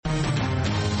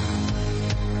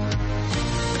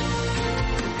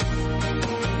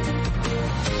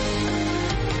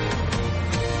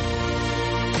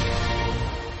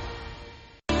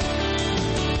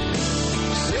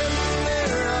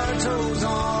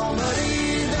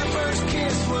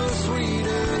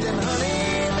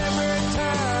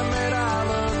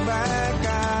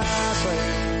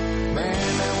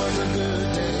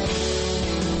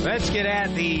get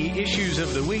at the issues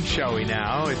of the week, shall we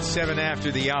now? It's 7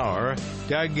 after the hour.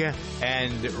 Doug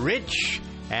and Rich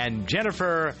and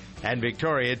Jennifer and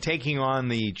Victoria taking on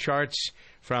the charts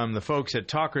from the folks at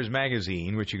Talkers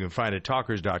Magazine, which you can find at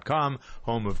talkers.com,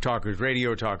 home of Talkers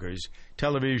Radio, Talkers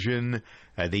Television.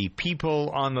 The people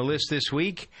on the list this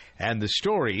week and the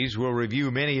stories, we'll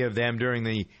review many of them during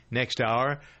the next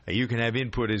hour. You can have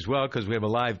input as well because we have a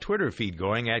live Twitter feed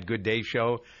going at Good Day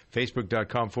Show,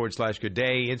 Facebook.com/Good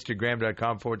Day,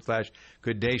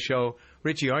 Instagram.com/Good Day Show.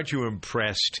 Richie, aren't you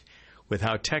impressed with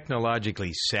how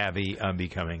technologically savvy I'm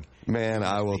becoming? Man,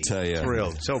 I will tell you.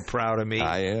 Thrilled. So proud of me.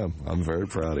 I am. I'm very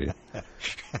proud of you.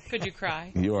 Could you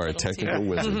cry? You are a technical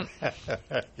wizard.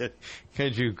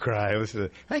 Could you cry?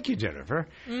 Thank you, Jennifer.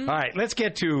 Mm-hmm. All right, let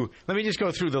me just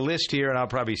go through the list here, and I'll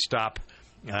probably stop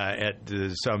at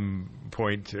some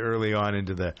point early on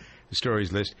into the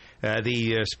stories list.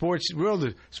 The World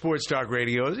of Sports Talk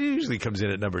Radio usually comes in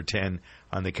at number 10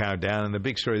 on the countdown. And the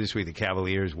big story this week, the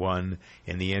Cavaliers won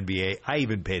in the NBA. I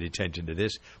even paid attention to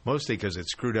this, mostly because it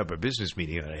screwed up a business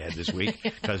meeting that I had this week.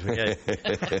 Because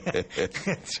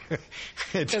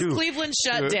Cleveland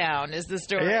shut down is the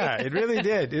story. Yeah, it really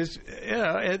did. It's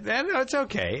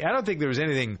okay. I don't think there was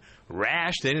anything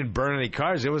rash. They didn't burn any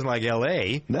cars. It wasn't like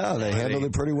L.A. No, they handled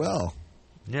it pretty well.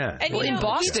 Yeah. And in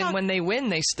Boston, when they win,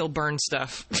 they still burn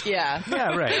stuff. Yeah.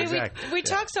 Yeah, right, exactly. We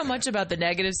talk so much about the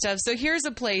negative stuff, so here's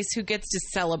a place who gets to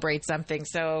celebrate something.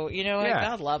 So,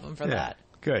 God love them for that.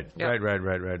 Good. Yep.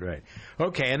 Right.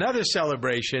 Okay, another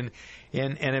celebration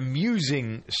in an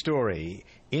amusing story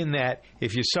in that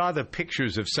if you saw the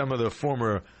pictures of some of the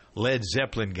former Led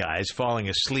Zeppelin guys falling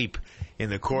asleep in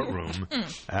the courtroom,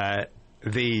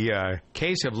 the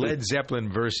case of Led Zeppelin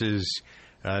versus...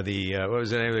 what was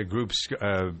the name of the group's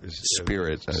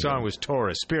Spirit. Song was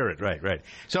Taurus. Spirit, right.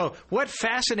 So what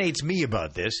fascinates me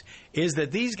about this is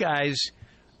that these guys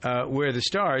were the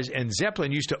stars, and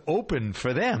Zeppelin used to open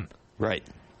for them. Right.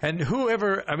 And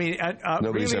whoever,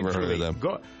 nobody's really, ever heard of them.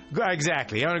 Go,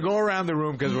 exactly. I'm going to go around the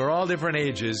room because we're all different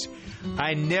ages.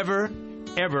 I never,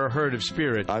 ever heard of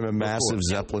Spirit. I'm a massive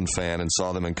Zeppelin fan and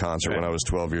saw them in concert when I was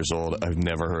 12 years old. I've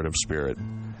never heard of Spirit.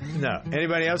 No.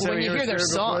 Anybody else? When you hear their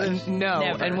song, no.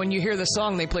 Never. And when you hear the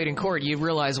song they played in court, you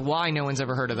realize why no one's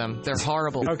ever heard of them. They're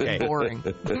horrible, boring.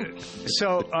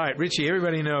 So, all right, Richie,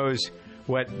 everybody knows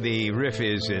what the riff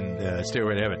is in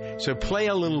Stairway to Heaven. So play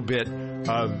a little bit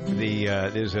of the,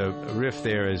 there's a riff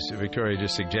there, as Victoria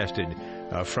just suggested,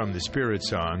 from the Spirit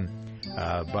song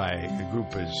by a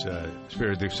group as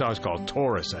Spirit. The song's called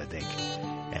Taurus, I think.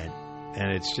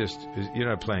 And it's just, you're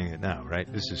not playing it now,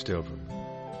 right? This is still from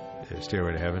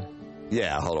Stairway to Heaven?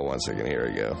 Yeah, hold on 1 second. Here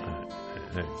we go.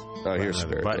 Oh, here's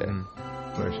Spirit. Button.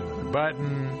 Push another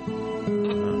button.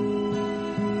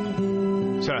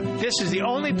 So this is the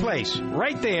only place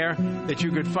right there that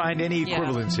you could find any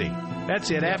equivalency. Yeah.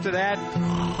 That's it. After that...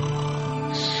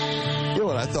 You know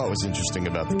what I thought was interesting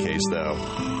about the case, though?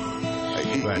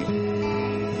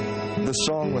 The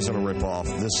song wasn't a rip-off.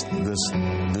 This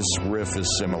riff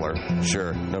is similar.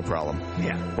 Sure, no problem.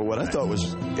 Yeah. But what I thought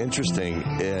was interesting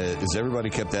is everybody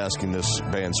kept asking this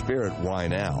band Spirit, why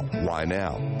now? Why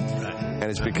now? And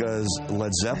it's because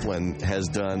Led Zeppelin has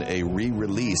done a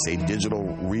digital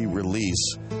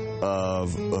re-release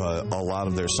of a lot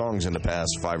of their songs in the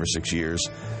past 5 or 6 years.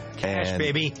 Cash,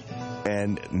 baby.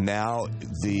 And now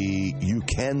you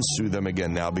can sue them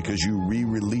again now because you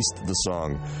re-released the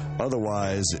song.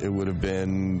 Otherwise, it would have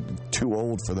been too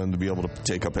old for them to be able to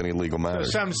take up any legal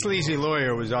matters. So some sleazy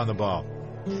lawyer was on the ball.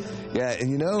 Yeah,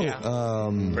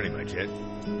 and pretty much it.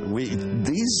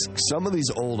 Some of these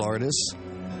old artists,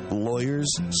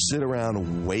 lawyers, sit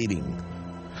around waiting,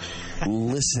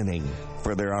 listening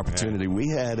for their opportunity. We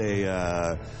had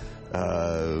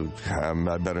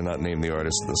I better not name the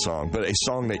artist of the song, but a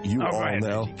song that you all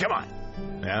know. Come on.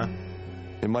 Yeah.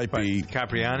 It might be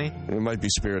Capriani? It might be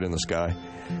Spirit in the Sky.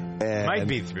 And might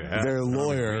be Spirit. Their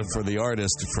lawyer for the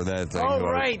artist for that thing. Oh,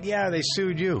 right. Yeah, they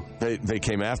sued you. They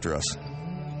came after us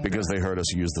because they heard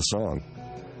us use the song.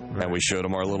 Right. And we showed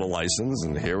them our little license,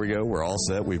 and here we go. We're all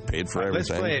set. We've paid for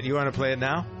everything. Let's play it. You want to play it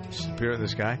now? Spirit in the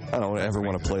Sky? I don't ever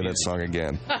want to play that song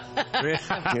again.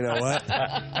 You know what?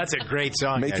 That's a great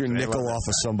song. Make your nickel off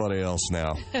of somebody else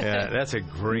now. Yeah, that's a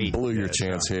great blew your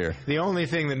chance song. here. The only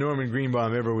thing that Norman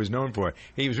Greenbaum ever was known for,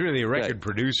 he was really a record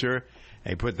producer.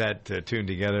 He put that tune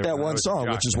together. That one song,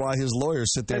 which is why his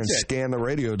lawyers sit there and scan the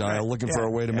radio dial looking for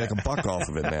a way to make a buck off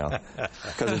of it now.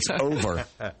 Because it's over.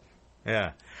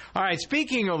 Yeah. All right,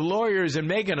 speaking of lawyers and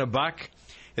making a buck,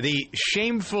 the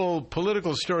shameful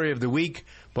political story of the week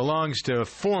belongs to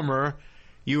former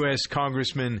U.S.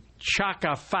 Congressman Chaka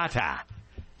Fattah.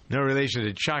 No relation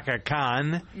to Chaka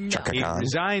Khan. No. Chaka He Khan.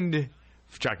 resigned.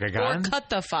 Chaka Khan. Or cut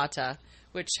the fata,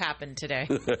 which happened today.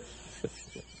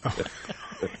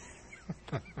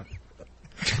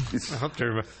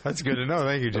 That's good to know.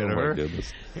 Thank you, Jennifer. Oh, my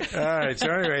goodness. All right. So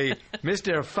anyway,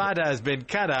 Mr. Fata has been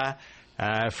cut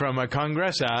from a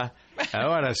Congressa.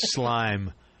 What a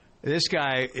slime. This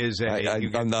guy is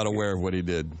I'm not aware of what he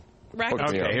did. Right.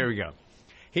 Okay, here we go.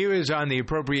 He was on the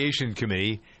Appropriation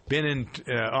Committee, been in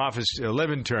office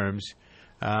 11 terms.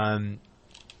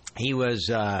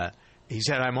 He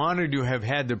said, I'm honored to have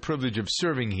had the privilege of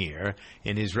serving here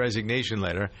in his resignation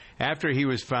letter after he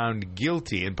was found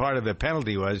guilty. And part of the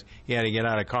penalty was he had to get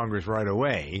out of Congress right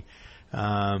away.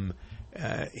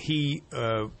 He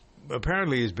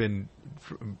apparently has been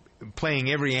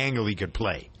playing every angle he could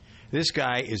play. This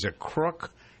guy is a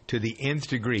crook to the nth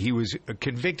degree. He was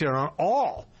convicted on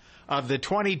all of the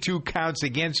 22 counts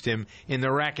against him in the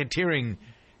racketeering.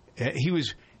 He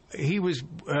was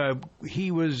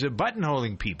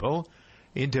buttonholing people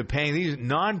into paying these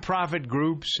nonprofit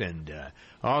groups and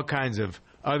all kinds of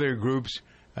other groups.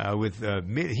 He had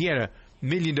a $1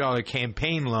 million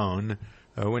campaign loan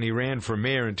when he ran for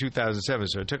mayor in 2007.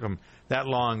 So it took him that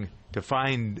long to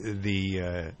find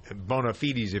the bona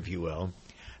fides, if you will.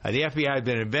 The FBI had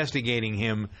been investigating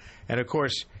him, and of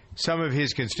course, some of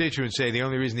his constituents say the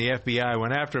only reason the FBI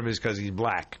went after him is because he's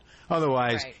black.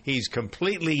 Otherwise, he's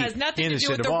completely Has nothing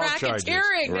innocent to do of with all the charges.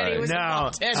 racketeering that he was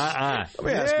involved in. Let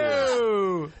me ask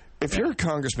you this. If you're a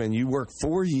congressman, you work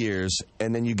 4 years,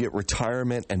 and then you get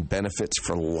retirement and benefits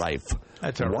for life.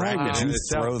 That's a Why racket would in you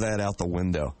itself. throw that out the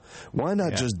window? Why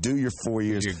not just do your 4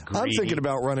 years? You're I'm greedy. thinking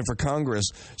about running for Congress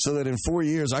so that in 4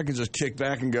 years I can just kick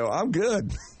back and go, I'm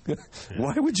good.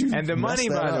 Why would you? And the mess money,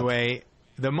 that by the up? way,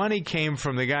 the money came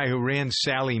from the guy who ran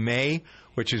Sallie Mae,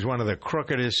 which is one of the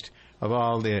crookedest of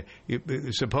all the.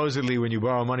 Supposedly, when you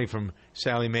borrow money from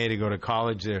Sallie Mae to go to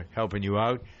college, they're helping you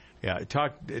out. Yeah,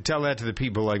 tell that to the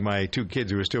people like my two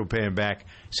kids who are still paying back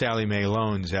Sallie Mae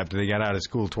loans after they got out of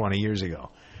school 20 years ago.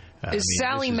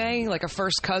 Sallie Mae like a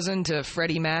first cousin to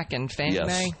Freddie Mac and Fannie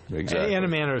Mae? Exactly. In a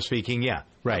manner of speaking, yeah.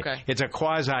 Right. Okay. It's a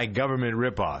quasi-government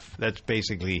ripoff. That's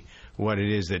basically what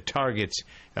it is that targets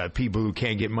people who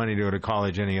can't get money to go to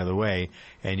college any other way,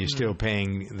 and you're still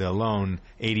paying the loan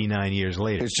 89 years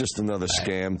later. It's just another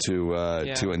scam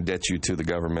to indebt you to the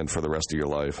government for the rest of your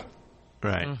life.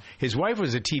 Right. His wife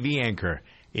was a TV anchor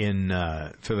in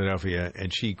Philadelphia,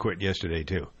 and she quit yesterday,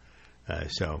 too.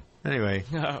 So, anyway,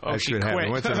 that's she what quit.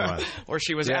 happened once in a while. Or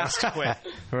she was asked to quit.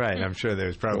 Right. I'm sure there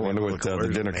was I probably wonder a what little the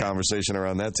coercion dinner there. conversation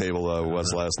around that table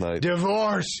was last night.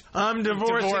 Divorce. I'm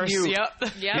divorcing Divorce, you. yep.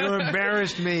 You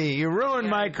embarrassed me. You ruined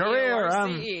my career.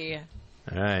 DORC.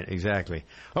 All right, exactly.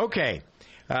 Okay,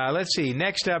 let's see.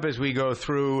 Next up, as we go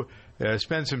through,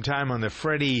 spend some time on the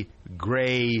Freddie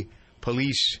Gray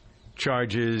police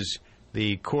charges,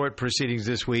 the court proceedings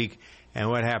this week, and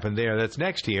what happened there. That's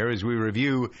next here as we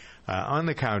review on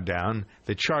the countdown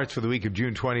the charts for the week of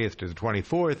June 20th to the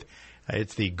 24th.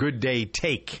 It's the Good Day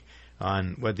Take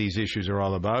on what these issues are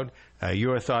all about.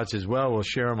 Your thoughts as well. We'll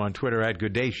share them on Twitter at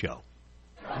Good Day Show.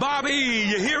 Bobby,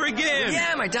 you're here again.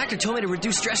 Yeah, my doctor told me to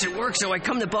reduce stress at work, so I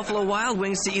come to Buffalo Wild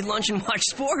Wings to eat lunch and watch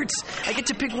sports. I get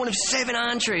to pick one of 7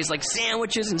 entrees, like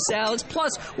sandwiches and salads,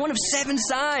 plus one of 7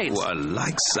 sides. Well, I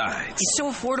like sides. It's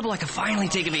so affordable I can finally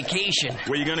take a vacation.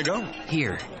 Where you gonna go?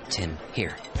 Here, Tim,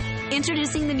 here.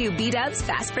 Introducing the new B-Dubs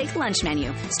Fast Break Lunch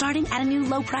Menu, starting at a new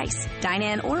low price. Dine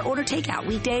in or order takeout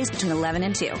weekdays between 11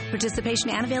 and 2. Participation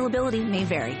and availability may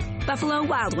vary. Buffalo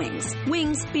Wild Wings.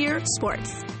 Wings, beer,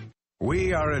 sports.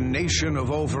 We are a nation of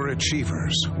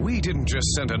overachievers. We didn't just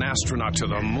send an astronaut to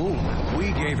the moon.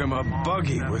 We gave him a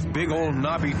buggy with big old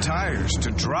knobby tires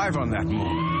to drive on that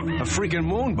moon. A freaking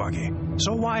moon buggy.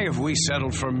 So why have we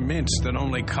settled for mints that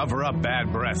only cover up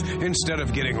bad breath instead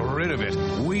of getting rid of it?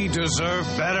 We deserve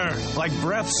better, like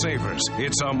Breath Savers.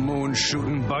 It's a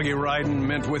moon-shooting, buggy-riding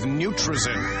mint with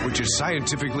Nutrizin, which is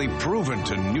scientifically proven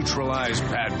to neutralize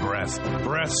bad breath.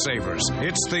 Breath Savers.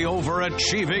 It's the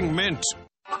overachieving mint.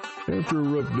 After a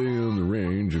rough day on the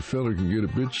range, a feller can get a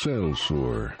bit saddle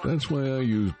sore. That's why I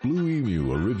use Blue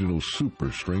Emu Original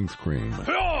Super Strength Cream.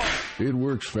 It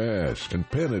works fast and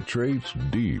penetrates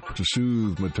deep to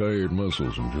soothe my tired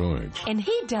muscles and joints. And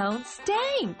he don't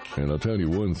stink. And I'll tell you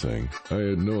one thing, I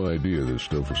had no idea this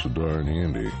stuff was so darn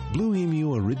handy. Blue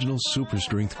Emu Original Super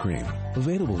Strength Cream.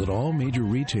 Available at all major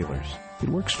retailers. It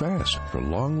works fast for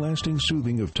long-lasting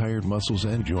soothing of tired muscles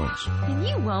and joints. And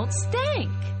you won't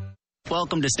stink.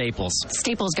 Welcome to Staples.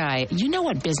 Staples guy, you know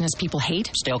what business people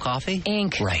hate? Stale coffee?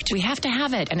 Ink. Right. We have to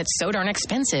have it, and it's so darn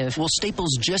expensive. Well,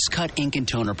 Staples just cut ink and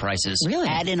toner prices. Really?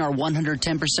 Add in our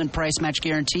 110% price match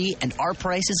guarantee, and our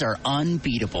prices are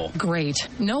unbeatable. Great.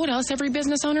 Know what else every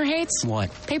business owner hates? What?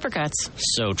 Paper cuts.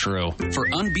 So true. For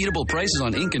unbeatable prices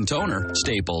on ink and toner,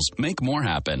 Staples. Make more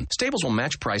happen. Staples will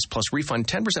match price plus refund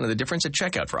 10% of the difference at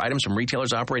checkout for items from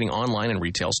retailers operating online and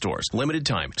retail stores. Limited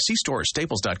time. See store at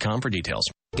staples.com for details.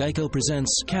 Geico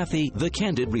presents Kathy, the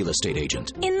Candid Real Estate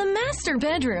Agent. In the master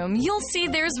bedroom, you'll see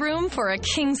there's room for a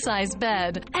king-size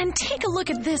bed. And take a look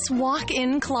at this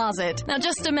walk-in closet. Now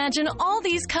just imagine all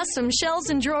these custom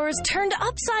shelves and drawers turned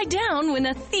upside down when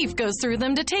a thief goes through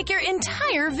them to take your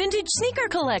entire vintage sneaker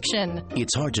collection.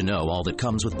 It's hard to know all that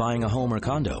comes with buying a home or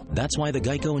condo. That's why the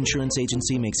Geico Insurance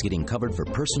Agency makes getting covered for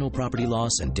personal property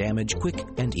loss and damage quick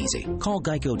and easy. Call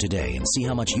Geico today and see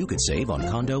how much you could save on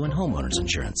condo and homeowners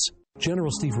insurance.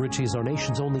 General Steve Ritchie is our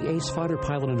nation's only ace fighter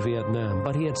pilot in Vietnam,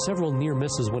 but he had several near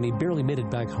misses when he barely made it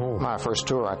back home. My first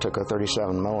tour, I took a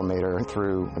 37 millimeter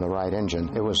through the right engine.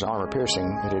 It was armor piercing.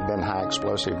 It had been high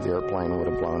explosive. The airplane would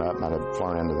have blown up and I'd have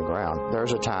flown into the ground.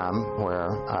 There's a time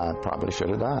where I probably should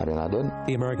have died, and I didn't.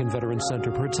 The American Veterans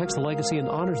Center protects the legacy and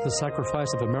honors the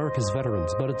sacrifice of America's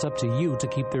veterans, but it's up to you to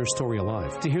keep their story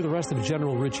alive. To hear the rest of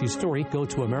General Ritchie's story, go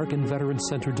to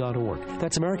AmericanVeteransCenter.org.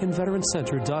 That's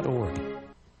AmericanVeteransCenter.org.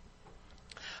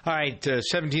 All right,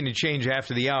 17 to change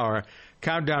after the hour.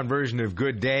 Countdown version of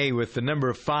Good Day with the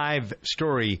number 5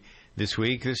 story this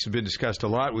week. This has been discussed a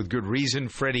lot with good reason.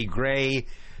 Freddie Gray.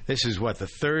 This is what, the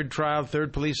third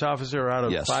police officer out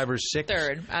of 5 or 6?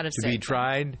 Third out of 6. To be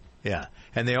tried? Yeah.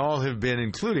 And they all have been,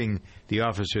 including the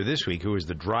officer this week, who was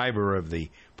the driver of the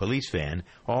police van,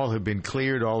 all have been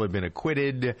cleared, all have been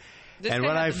acquitted. This and guy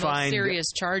what had I the find most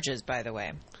serious charges, by the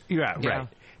way. Yeah, right.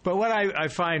 But what I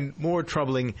find more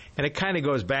troubling, and it kind of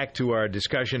goes back to our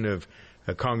discussion of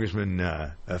Congressman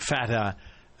Fattah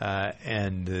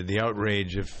and the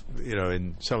outrage of,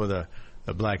 in some of the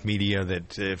black media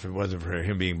that if it wasn't for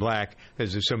him being black,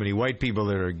 there's so many white people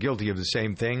that are guilty of the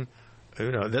same thing.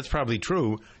 That's probably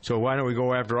true. So why don't we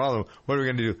go after all of them? What are we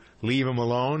going to do? Leave them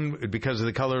alone because of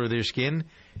the color of their skin?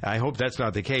 I hope that's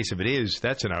not the case. If it is,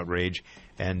 that's an outrage,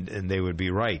 and they would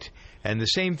be right. And the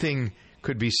same thing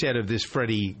could be said of this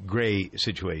Freddie Gray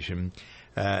situation.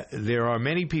 There are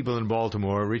many people in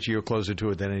Baltimore, Richie, you're closer to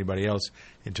it than anybody else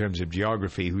in terms of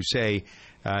geography, who say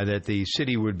that the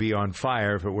city would be on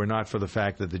fire if it were not for the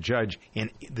fact that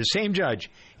the same judge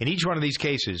in each one of these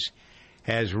cases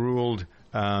has ruled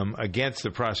against the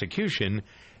prosecution,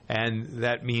 and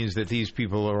that means that these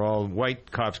people are all white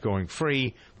cops going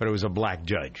free, but it was a black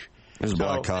judge. It was a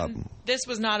black cop. This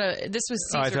was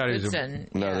Caesar Goodson.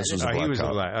 This was a black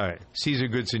cop. All right. Caesar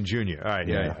Goodson Jr. All right,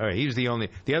 yeah. All right. He was the only.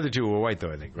 The other two were white,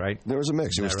 though, I think, right? There was a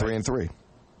mix. It was 3 and 3.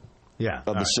 Yeah.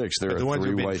 Of the 6, there are 3 ones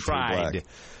who've been white, 3 tried black.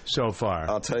 So far.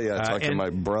 I'll tell you, I talked to my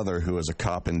brother who is a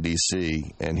cop in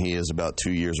D.C., and he is about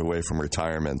 2 years away from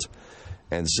retirement,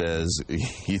 and says,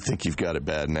 you think you've got it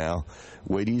bad now?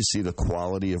 Wait till you see the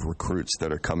quality of recruits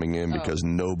that are coming in, because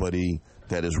nobody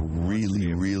that is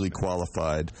really, really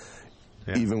qualified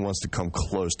even wants to come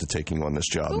close to taking on this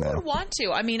job now. Who would want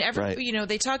to? I mean,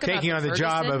 they talk about taking on the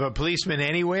job of a policeman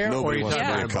anywhere. Nobody or wants to be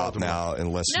a cop Baltimore? now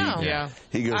unless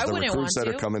he goes. The recruits that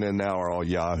are coming in now are all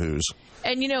yahoos.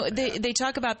 And they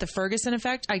talk about the Ferguson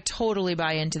effect. I totally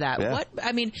buy into that. Yeah.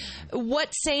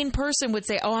 What sane person would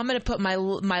say, "Oh, I'm going to put my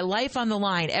life on the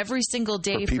line every single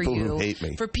day for you, who hate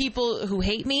me. For people who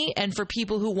hate me, and for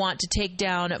people who want to take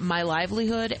down my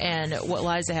livelihood and what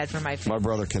lies ahead for my family." My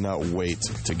brother cannot wait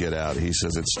to get out. He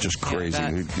says it's just crazy.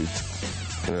 So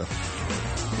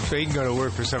he can go to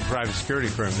work for some private security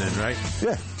firm then, right?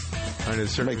 Yeah. Under the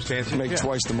circumstances, make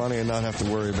twice the money and not have to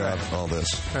worry about all this.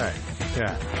 Right.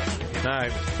 Yeah. All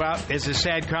right. Well, it's a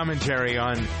sad commentary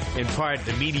on, in part,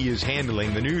 the news media is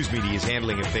handling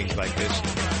of things like this.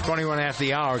 21 after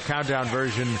the hour, countdown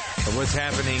version of what's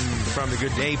happening from the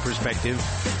Good Day perspective.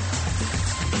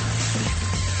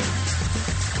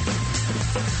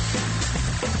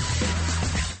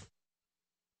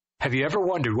 Have you ever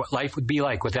wondered what life would be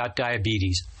like without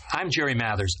diabetes? I'm Jerry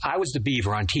Mathers. I was the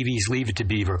Beaver on TV's Leave It to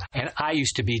Beaver, and I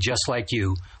used to be just like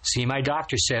you. See, my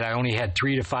doctor said I only had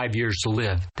 3 to 5 years to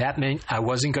live. That meant I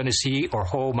wasn't going to see or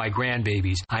hold my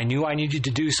grandbabies. I knew I needed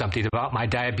to do something about my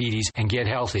diabetes and get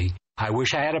healthy. I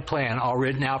wish I had a plan all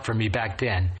written out for me back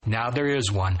then. Now there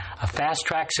is one, a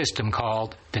fast-track system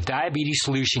called the Diabetes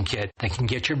Solution Kit that can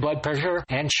get your blood pressure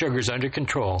and sugars under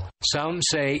control. Some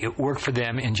say it worked for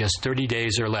them in just 30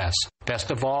 days or less. Best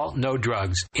of all, no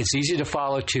drugs. It's easy to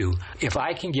follow, too. If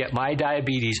I can get my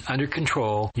diabetes under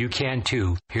control, you can,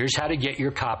 too. Here's how to get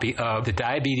your copy of the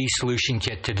Diabetes Solution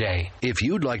Kit today. If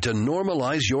you'd like to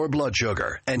normalize your blood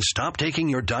sugar and stop taking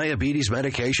your diabetes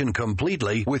medication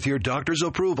completely with your doctor's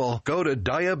approval, go to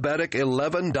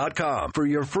diabetic11.com for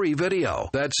your free video.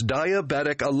 That's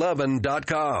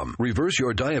diabetic11.com. Reverse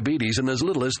your diabetes in as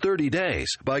little as 30 days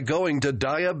by going to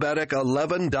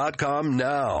diabetic11.com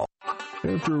now.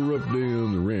 After a rough day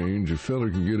on the range, a feller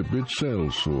can get a bit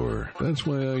saddle sore. That's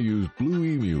why I use Blue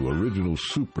Emu Original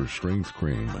Super Strength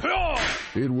Cream.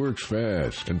 It works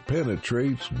fast and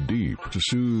penetrates deep to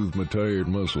soothe my tired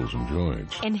muscles and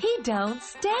joints. And he don't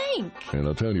stink. And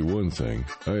I'll tell you one thing,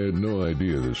 I had no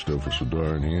idea this stuff was so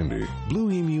darn handy.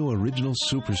 Blue Emu Original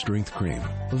Super Strength Cream.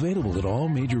 Available at all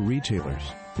major retailers.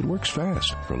 It works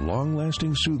fast for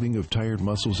long-lasting soothing of tired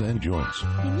muscles and joints.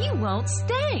 And you won't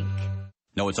stink.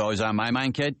 Know what's always on my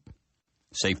mind, kid?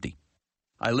 Safety.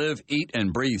 I live, eat,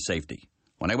 and breathe safety.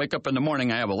 When I wake up in the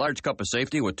morning, I have a large cup of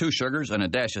safety with 2 sugars and a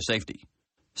dash of safety.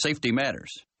 Safety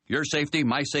matters. Your safety,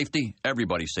 my safety,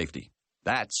 everybody's safety.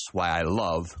 That's why I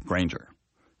love Grainger.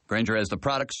 Grainger has the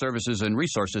products, services, and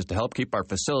resources to help keep our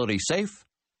facility safe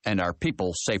and our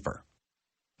people safer.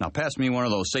 Now pass me one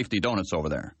of those safety donuts over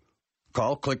there.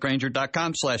 Call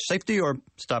clickgrainger.com/safety or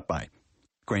stop by.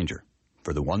 Grainger,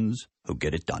 for the ones who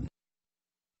get it done.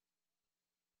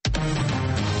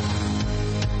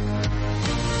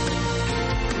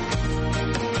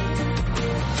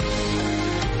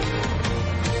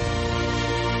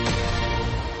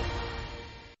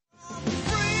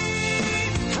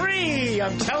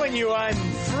 I'm telling you, I'm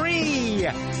free.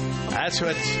 That's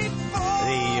what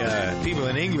the people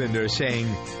in England are saying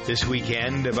this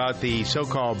weekend about the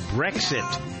so-called Brexit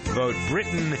vote.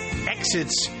 Britain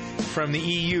exits from the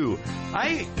EU.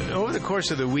 Over the course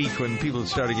of the week, when people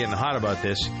started getting hot about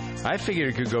this, I figured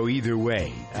it could go either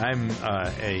way. I'm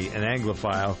an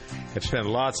Anglophile. I've spent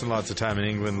lots and lots of time in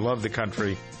England. Love the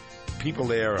country. People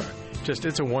there are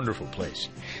it's a wonderful place.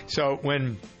 So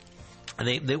when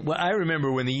I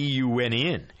remember when the EU went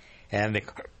in, and the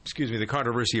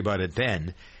controversy about it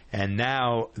then, and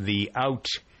now the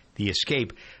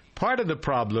escape. Part of the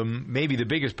problem, maybe the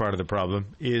biggest part of the problem,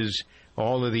 is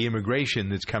all of the immigration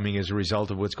that's coming as a result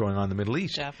of what's going on in the Middle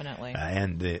East. Definitely.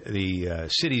 And the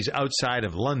cities outside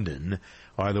of London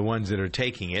are the ones that are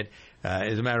taking it.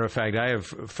 As a matter of fact, I have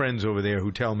friends over there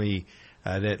who tell me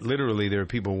that literally there are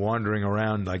people wandering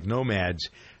around like nomads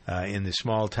in the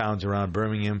small towns around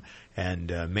Birmingham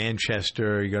and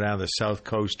Manchester. You go down the south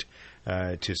coast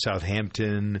to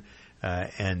Southampton,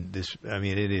 and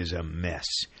it is a mess.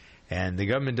 And the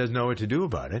government doesn't know what to do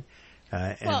about it.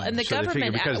 And the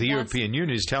government, because the European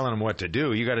Union is telling them what to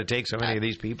do, you got to take so many of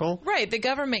these people. Right, the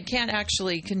government can't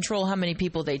actually control how many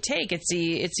people they take. It's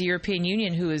the European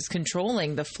Union who is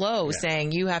controlling the flow,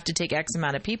 saying you have to take X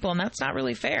amount of people, and that's not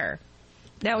really fair.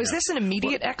 Now, is this an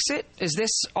immediate exit? Is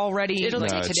this already It'll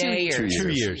take today? 2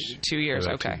 years. 2 years,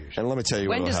 okay. 2 years. And let me tell you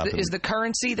when what will happen. Is the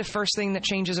currency the first thing that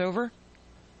changes over?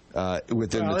 Within the 2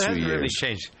 years. It hasn't really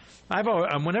changed.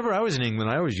 Whenever I was in England,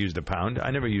 I always used the pound.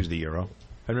 I never used the euro.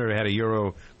 I've never had a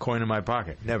euro coin in my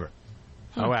pocket. Never.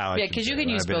 Oh, well. Yeah, because you can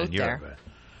use both there.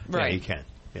 Right. Yeah, you can.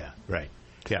 Yeah, right.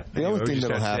 Yeah. The only thing that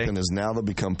will happen is now they'll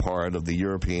become part of the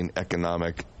European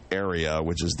Economic Area,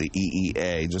 which is the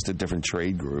EEA, just a different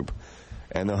trade group.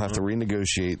 And they'll have to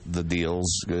renegotiate the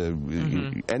deals.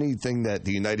 Anything that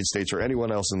the United States or anyone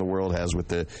else in the world has with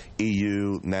the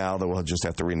EU now, they'll just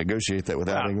have to renegotiate that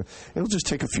without anything. It'll just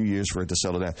take a few years for it to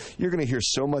settle down. You're going to hear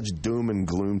so much doom and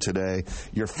gloom today.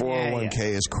 Your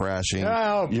 401k is crashing.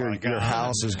 Your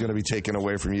house is going to be taken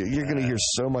away from you. You're going to hear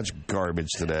so much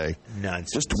garbage today.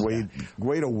 Nonsense. Just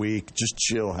wait a week. Just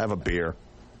chill. Have a beer.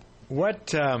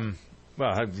 What... Well,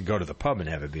 I'd go to the pub and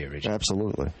have a beer, Richard.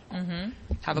 Absolutely.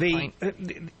 Have a pint.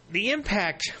 The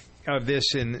impact of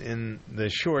this in the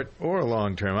short or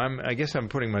long term, I guess I'm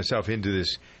putting myself into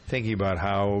this, thinking about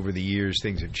how over the years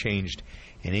things have changed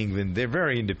in England. They're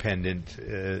very independent.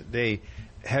 They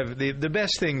have the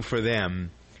best thing for them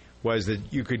was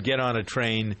that you could get on a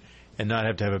train and not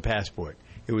have to have a passport.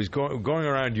 It was going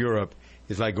around Europe.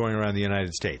 It's like going around the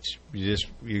United States. You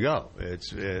go.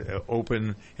 It's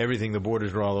open. Everything. The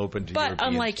borders are all open to Europeans. But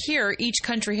unlike here, each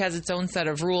country has its own set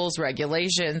of rules,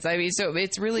 regulations. I mean, so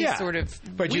it's really sort of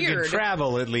But weird. You can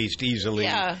travel at least easily.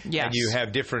 Yeah. Yes. And you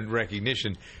have different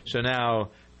recognition. So now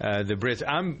the Brits,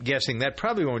 I'm guessing that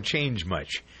probably won't change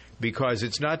much because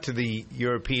it's not to the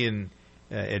European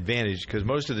advantage because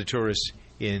most of the tourists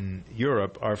in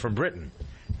Europe are from Britain.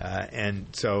 And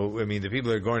so, I mean, the people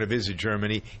that are going to visit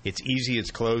Germany, it's easy, it's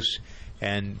close,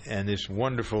 and there's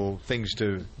wonderful things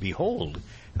to behold.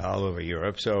 all over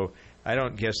Europe. So I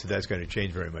don't guess that that's going to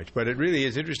change very much. But it really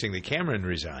is interesting that Cameron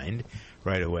resigned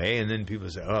right away, and then people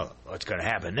say, oh, what's going to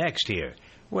happen next here?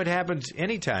 What happens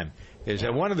anytime is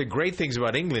that one of the great things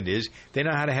about England is they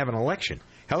know how to have an election.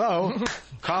 Hello,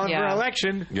 calling for an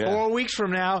election 4 weeks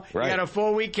from now. Right. You got a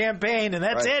 4-week campaign, and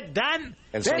that's it, done.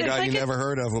 And some guy you never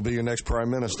heard of will be your next prime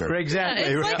minister. Exactly.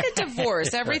 It's like a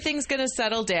divorce. Everything's going to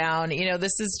settle down.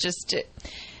 This is just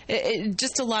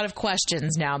just a lot of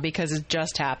questions now because it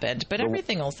just happened. But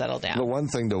everything will settle down. The one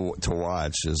thing to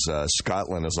watch is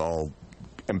Scotland is all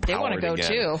empowered They want to go again.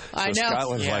 too. So I know.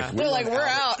 Scotland's They're like, we're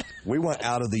out. We went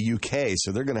out of the UK,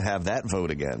 so they're going to have that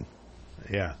vote again.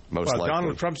 Yeah. Most well, likely.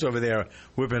 Donald Trump's over there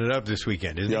whipping it up this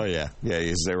weekend, isn't he? Oh, yeah. Yeah,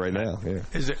 he's there right now. Yeah.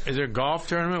 Is there a golf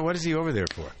tournament? What is he over there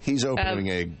for? He's opening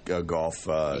a golf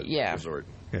resort.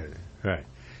 Yeah, right.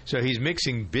 So he's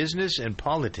mixing business and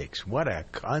politics. What a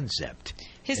concept.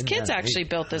 His kids actually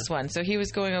built this one, so he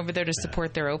was going over there to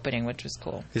support their opening, which was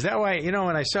cool. Is that why,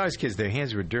 when I saw his kids, their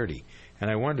hands were dirty. And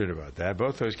I wondered about that.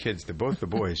 Both those kids, both the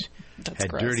boys, had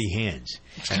gross. dirty hands.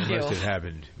 And it must have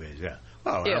happened.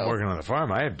 Well, when I'm working on the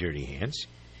farm, I have dirty hands,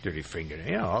 dirty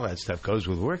fingernails. All that stuff goes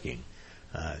with working.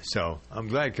 So I'm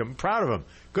proud of them.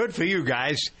 Good for you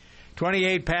guys.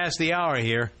 28 past the hour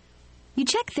here. You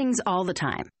check things all the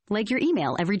time, like your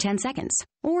email every 10 seconds,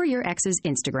 or your ex's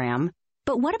Instagram.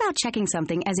 But what about checking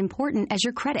something as important as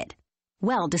your credit?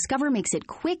 Well, Discover makes it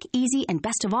quick, easy, and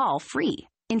best of all, free.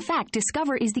 In fact,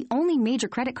 Discover is the only major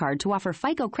credit card to offer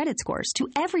FICO credit scores to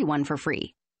everyone for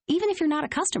free, even if you're not a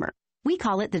customer. We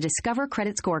call it the Discover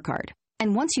Credit Scorecard.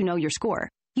 And once you know your score,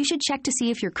 you should check to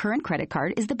see if your current credit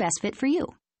card is the best fit for you.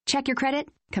 Check your credit,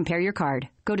 compare your card.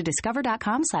 Go to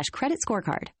discover.com/credit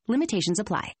scorecard. Limitations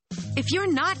apply. If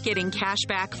you're not getting cash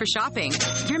back for shopping,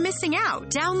 you're missing out.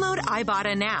 Download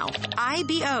Ibotta now.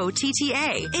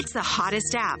 IBOTTA. It's the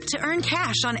hottest app to earn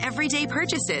cash on everyday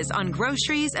purchases on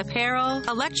groceries, apparel,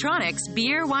 electronics,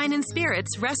 beer, wine and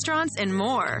spirits, restaurants, and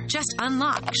more. Just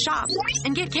unlock, shop,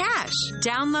 and get cash.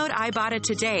 Download Ibotta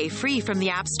today, free from the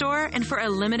App Store, and for a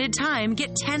limited time,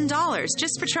 get $10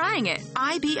 just for trying it.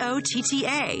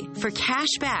 IBOTTA. For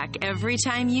cash back every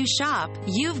time you shop,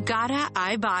 you've gotta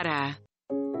Ibotta.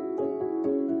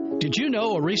 Did you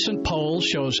know a recent poll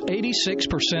shows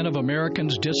 86% of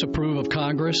Americans disapprove of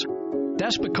Congress?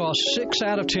 That's because 6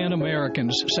 out of 10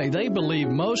 Americans say they believe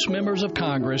most members of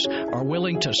Congress are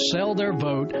willing to sell their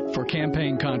vote for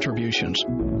campaign contributions.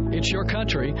 It's your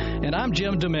country, and I'm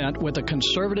Jim DeMent with a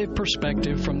conservative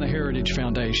perspective from the Heritage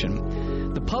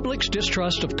Foundation. The public's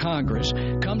distrust of Congress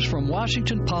comes from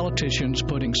Washington politicians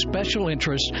putting special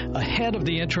interests ahead of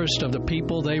the interest of the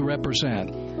people they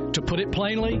represent. To put it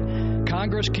plainly,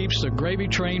 Congress keeps the gravy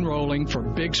train rolling for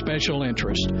big special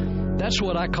interest. That's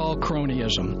what I call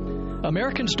cronyism.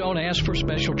 Americans don't ask for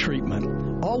special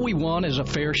treatment. All we want is a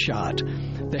fair shot.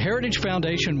 The Heritage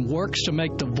Foundation works to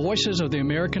make the voices of the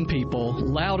American people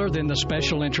louder than the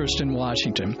special interest in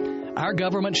Washington. Our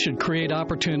government should create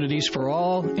opportunities for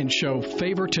all and show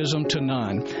favoritism to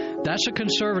none. That's a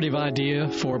conservative idea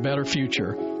for a better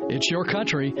future. It's your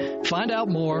country. Find out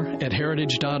more at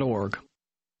heritage.org.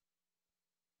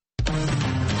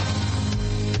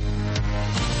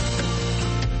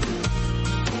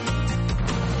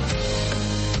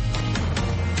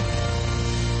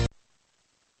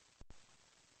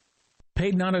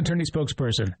 Paid non-attorney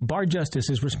spokesperson. Bar Justice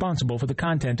is responsible for the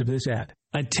content of this ad.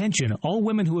 Attention, all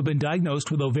women who have been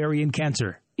diagnosed with ovarian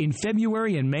cancer. In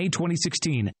February and May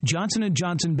 2016, Johnson &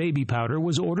 Johnson baby powder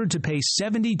was ordered to pay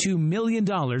 $72 million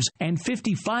and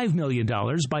 $55 million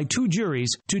by 2 juries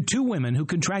to 2 women who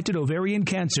contracted ovarian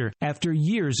cancer after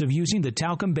years of using the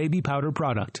talcum baby powder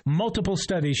product. Multiple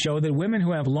studies show that women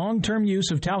who have long-term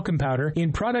use of talcum powder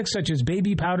in products such as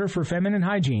baby powder for feminine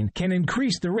hygiene can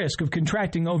increase the risk of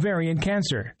contracting ovarian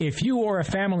cancer. If you or a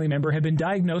family member have been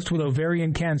diagnosed with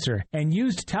ovarian cancer and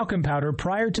used talcum powder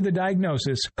prior to the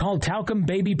diagnosis, call Talcum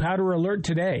Baby Powder Alert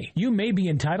today. You may be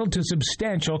entitled to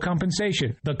substantial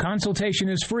compensation. The consultation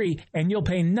is free, and you'll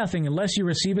pay nothing unless you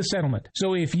receive a settlement.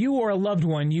 So if you or a loved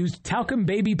one used talcum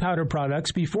baby powder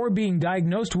products before being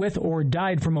diagnosed with or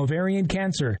died from ovarian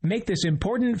cancer, make this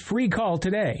important free call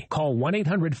today. Call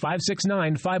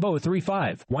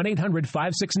 1-800-569-5035.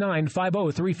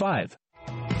 1-800-569-5035.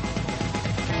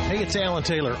 Hey, it's Alan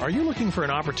Taylor. Are you looking for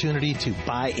an opportunity to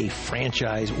buy a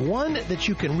franchise, one that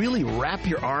you can really wrap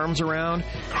your arms around?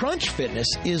 Crunch Fitness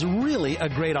is really a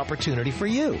great opportunity for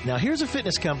you. Now, here's a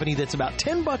fitness company that's about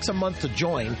 $10 a month to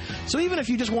join, so even if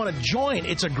you just want to join,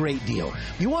 it's a great deal.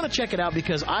 You want to check it out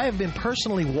because I have been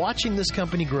personally watching this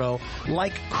company grow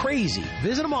like crazy.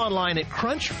 Visit them online at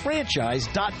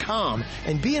crunchfranchise.com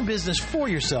and be in business for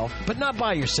yourself, but not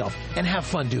by yourself, and have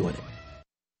fun doing it.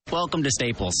 Welcome to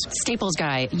Staples. Staples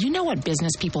guy, you know what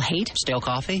business people hate? Stale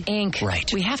coffee? Ink. Right.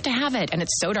 We have to have it, and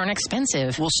it's so darn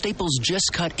expensive. Well, Staples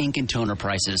just cut ink and toner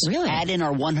prices. Really? Add in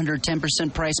our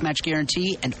 110% price match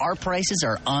guarantee, and our prices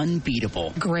are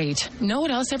unbeatable. Great. Know what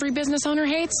else every business owner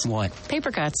hates? What?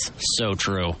 Paper cuts. So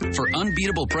true. For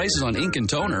unbeatable prices on ink and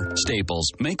toner,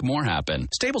 Staples. Make more happen.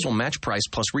 Staples will match price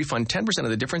plus refund 10% of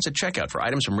the difference at checkout for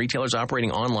items from retailers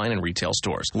operating online and retail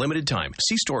stores. Limited time.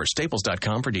 See store or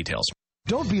staples.com for details.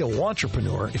 Don't be a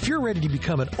wantrepreneur. If you're ready to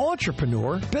become an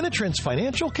entrepreneur, Benetrends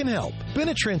Financial can help.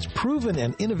 Benetrends' proven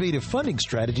and innovative funding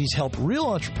strategies help real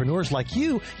entrepreneurs like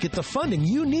you get the funding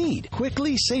you need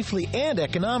quickly, safely, and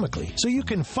economically so you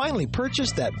can finally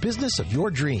purchase that business of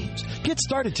your dreams. Get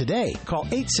started today. Call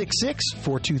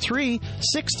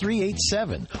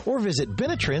 866-423-6387 or visit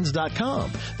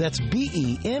Benetrends.com. That's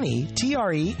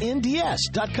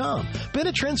BENETRENDS.com.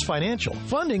 Benetrends Financial,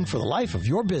 funding for the life of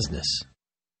your business.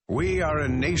 We are a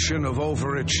nation of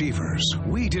overachievers.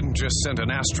 We didn't just send an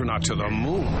astronaut to the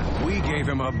moon. We gave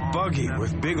him a buggy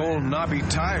with big old knobby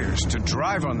tires to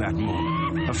drive on that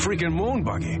moon. A freaking moon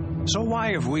buggy. So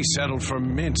why have we settled for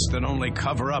mints that only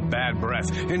cover up bad breath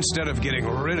instead of getting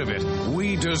rid of it?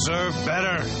 We deserve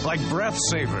better, like Breath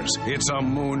Savers. It's a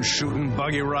moon-shooting,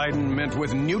 buggy-riding mint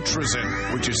with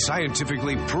Nutrizin, which is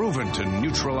scientifically proven to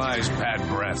neutralize bad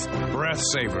breath. Breath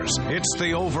Savers. It's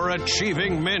the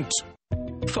overachieving mint.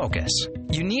 Focus.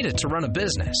 You need it to run a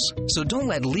business, so don't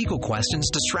let legal questions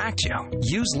distract you.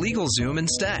 Use LegalZoom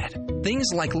instead. Things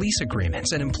like lease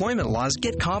agreements and employment laws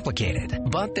get complicated,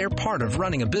 but they're part of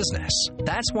running a business.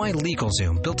 That's why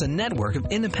LegalZoom built a network of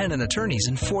independent attorneys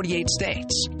in 48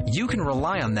 states. You can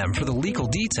rely on them for the legal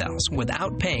details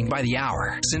without paying by the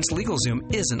hour, since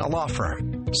LegalZoom isn't a law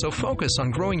firm. So focus on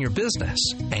growing your business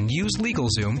and use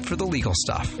LegalZoom for the legal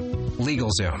stuff.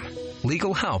 LegalZoom.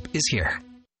 Legal help is here.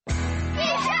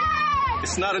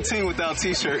 It's not a team without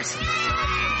T-shirts.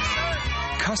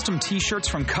 Custom T-shirts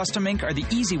from Custom Ink are the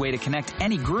easy way to connect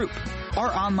any group.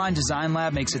 Our online design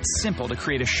lab makes it simple to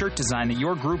create a shirt design that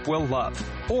your group will love.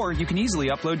 Or you can easily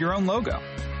upload your own logo.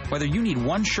 Whether you need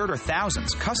one shirt or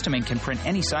thousands, Custom Ink can print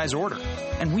any size order.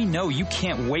 And we know you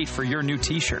can't wait for your new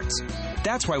T-shirts.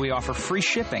 That's why we offer free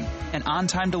shipping, and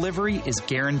on-time delivery is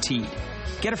guaranteed.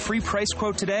 Get a free price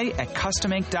quote today at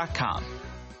customink.com.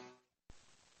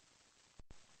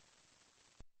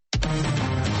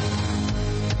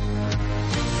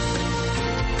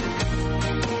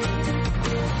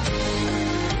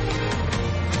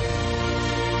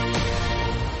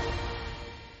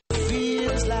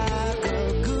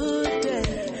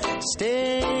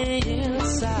 Stay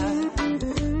inside.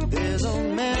 There's a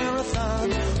marathon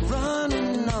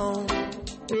running on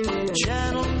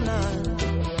Channel 9.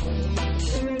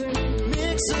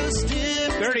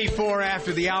 34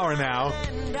 after the hour now.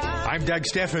 I'm Doug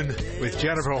Steffen with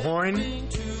Jennifer Horn,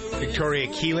 Victoria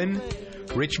Keelan,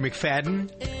 Rich McFadden,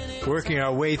 working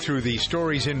our way through the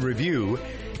stories in review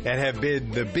that have been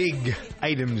the big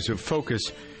items of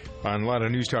focus on a lot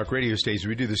of News Talk radio stations.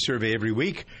 We do the survey every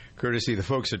week, courtesy of the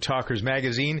folks at Talkers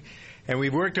Magazine. And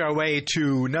we've worked our way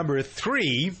to number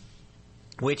 3,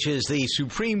 which is the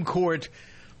Supreme Court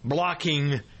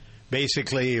blocking,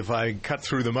 basically, if I cut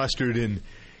through the mustard and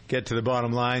get to the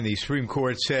bottom line, the Supreme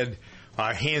Court said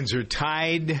our hands are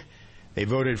tied. They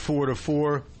voted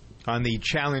 4-4 on the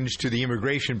challenge to the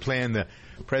immigration plan the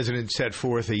president set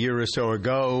forth a year or so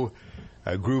ago.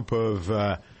 A group of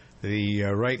the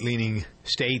right-leaning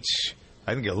states,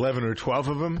 I think 11 or 12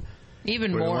 of them.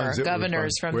 Even more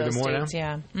governors from those states,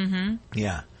 yeah. Mm-hmm.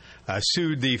 Yeah.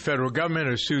 Sued the federal government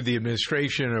or sued the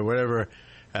administration or whatever,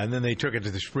 and then they took it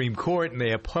to the Supreme Court, and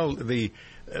they upheld the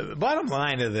bottom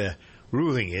line of the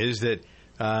ruling is that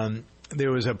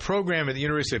there was a program at the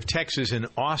University of Texas in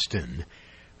Austin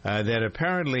that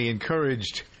apparently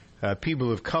encouraged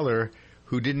people of color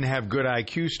who didn't have good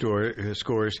IQ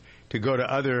scores to go to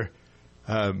other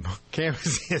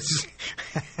campuses,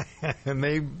 and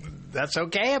that's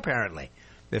okay apparently.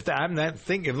 I'm not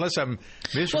thinking, unless I'm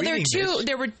misreading this.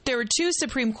 There were two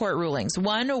Supreme Court rulings.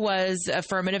 One was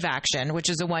affirmative action, which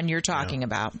is the one you're talking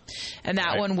about, and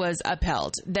that one was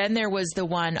upheld. Then there was the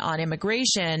one on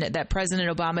immigration that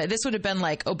President Obama. This would have been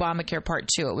like Obamacare Part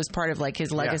 2. It was part of like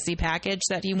his legacy package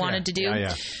that he wanted to do,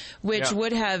 which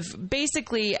would have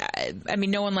basically. I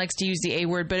mean, no one likes to use the A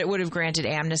word, but it would have granted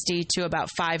amnesty to about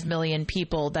 5 million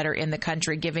people that are in the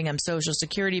country, giving them Social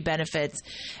Security benefits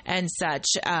and such,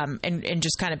 and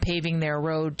just kind of paving their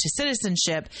road to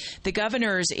citizenship. The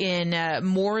governors in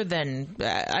more than,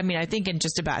 I think in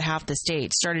just about half the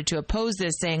states started to oppose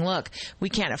this, saying, look, we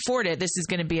can't afford it. This is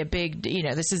going to be a big,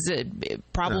 this is a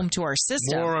problem to our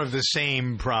system. More of the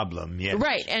same problem, yes.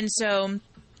 Right. And so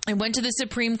It went to the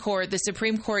Supreme Court. The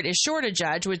Supreme Court is short a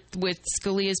judge with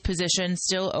Scalia's position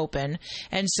still open.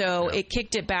 And so it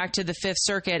kicked it back to the Fifth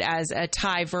Circuit as a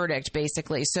tie verdict,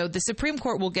 basically. So the Supreme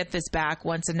Court will get this back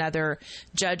once another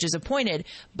judge is appointed.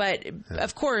 But,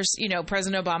 of course, you know,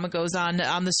 President Obama goes on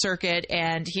the circuit,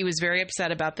 and he was very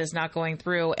upset about this not going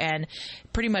through and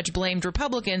pretty much blamed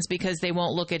Republicans because they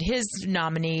won't look at his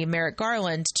nominee, Merrick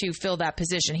Garland, to fill that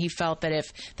position. He felt that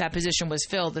if that position was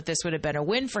filled, that this would have been a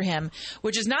win for him,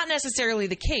 which is not necessarily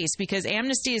the case because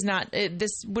amnesty is not.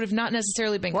 This would have not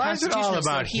necessarily been constitutional. Why is it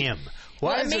all about him?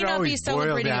 Why it may not be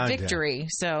celebrating a victory,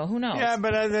 so who knows? Yeah,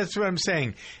 but that's what I'm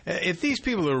saying. If these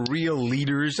people are real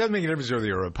leaders, doesn't make a difference whether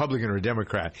you're a Republican or a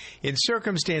Democrat. In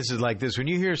circumstances like this, when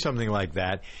you hear something like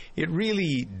that, it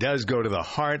really does go to the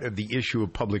heart of the issue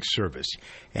of public service.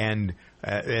 And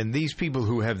these people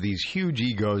who have these huge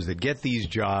egos that get these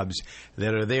jobs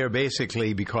that are there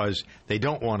basically because they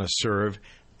don't want to serve.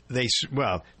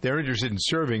 They're interested in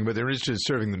serving, but they're interested in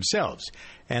serving themselves.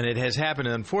 And it has happened.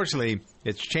 Unfortunately,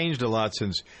 it's changed a lot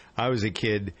since I was a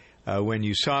kid when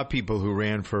you saw people who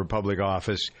ran for public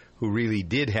office who really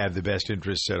did have the best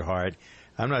interests at heart.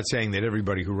 I'm not saying that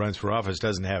everybody who runs for office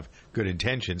doesn't have good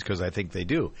intentions, because I think they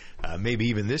do. Maybe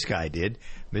even this guy did.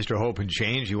 Mr. Hope and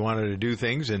Change, he wanted to do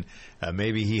things, and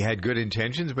maybe he had good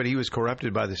intentions, but he was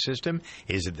corrupted by the system.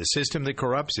 Is it the system that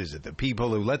corrupts? Is it the people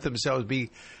who let themselves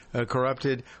be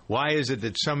corrupted? Why is it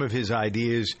that some of his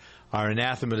ideas are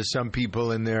anathema to some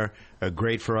people and they're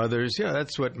great for others? Yeah,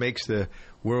 that's what makes the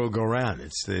world go round.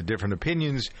 It's the different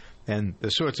opinions and the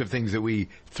sorts of things that we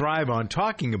thrive on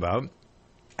talking about,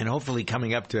 and hopefully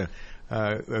coming up to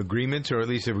agreements, or at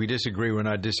least if we disagree, we're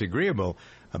not disagreeable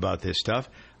about this stuff.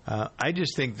 I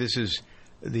just think this is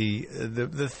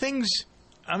the things.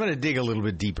 I'm going to dig a little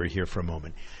bit deeper here for a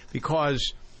moment,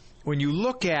 because when you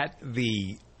look at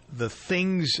the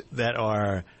things that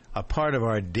are a part of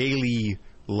our daily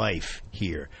life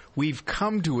here, we've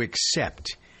come to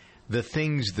accept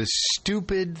the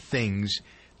stupid things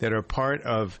that are part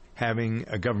of having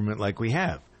a government like we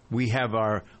have. We have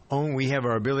our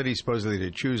ability supposedly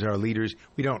to choose our leaders.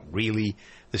 We don't really.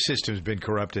 The system's been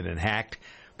corrupted and hacked.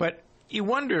 But you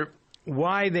wonder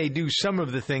why they do some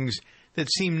of the things that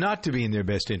seem not to be in their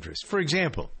best interest. For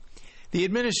example, the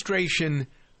administration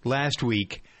last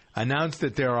week announced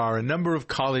that there are a number of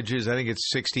colleges, I think it's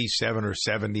 67 or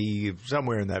 70,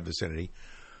 somewhere in that vicinity,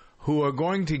 who are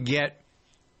going to get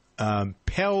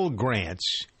Pell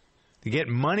Grants, to get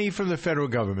money from the federal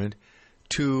government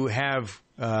to have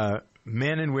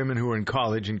men and women who are in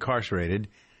college, incarcerated,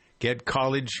 get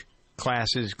college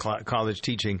classes, college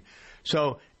teaching.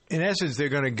 So, in essence, they're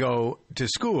going to go to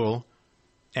school,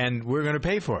 and we're going to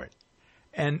pay for it.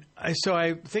 And so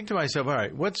I think to myself, all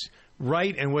right, what's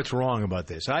right and what's wrong about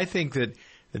this? I think that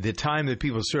the time that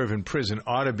people serve in prison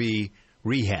ought to be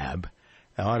rehab,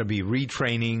 it ought to be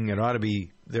retraining, there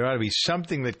ought to be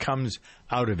something that comes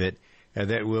out of it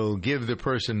that will give the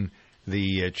person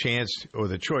the chance or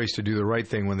the choice to do the right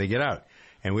thing when they get out.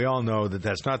 And we all know that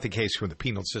that's not the case with the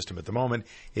penal system at the moment.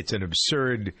 It's an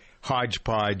absurd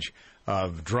hodgepodge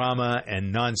of drama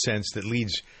and nonsense that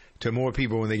leads to more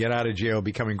people when they get out of jail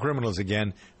becoming criminals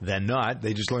again than not.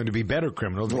 They just learn to be better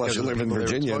criminals. Unless you live in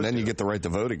Virginia, and then you get the right to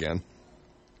vote again.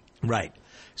 Right.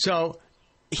 So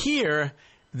here,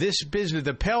 this business,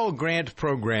 the Pell Grant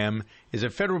program, is a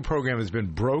federal program that's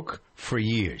been broke for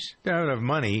years. They don't have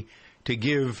money to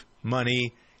give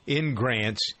money in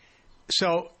grants.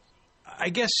 So I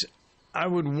guess I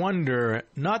would wonder,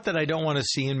 not that I don't want to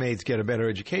see inmates get a better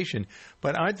education,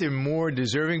 but aren't there more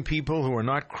deserving people who are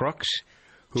not crooks?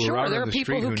 Sure, there are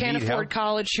people who can't afford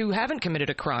college who haven't committed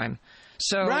a crime.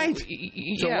 So, right.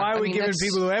 Yeah, so why are we giving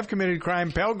people who have committed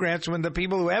crime Pell Grants when the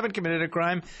people who haven't committed a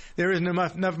crime, there isn't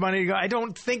enough money to go? I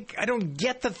don't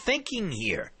get the thinking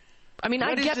here. I mean,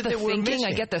 I get the thinking,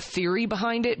 I get the theory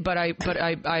behind it, but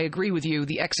I agree with you.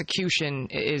 The execution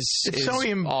is so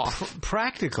off.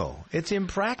 Practical. It's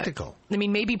impractical. I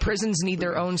mean, maybe prisons need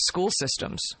their own school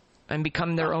systems and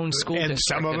become their own school and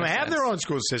district. Some of them have their own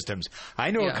school systems. I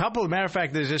know a couple. As a matter of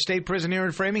fact, there's a state prison here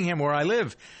in Framingham where I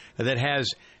live that has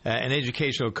an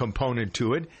educational component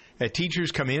to it.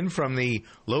 Teachers come in from the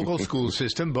local school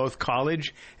system, both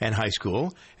college and high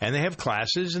school, and they have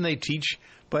classes and they teach,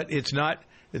 but it's not...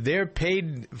 They're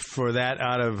paid for that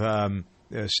out of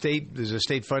state. There's a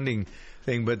state funding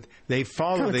thing, but they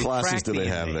follow. What kind of classes do they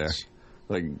have there?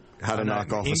 Like how to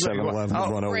knock off a 7-Eleven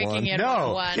 101? Breaking in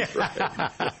no.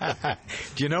 101.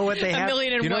 Do you know what they have?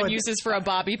 1,000,001 uses for a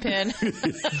bobby pin.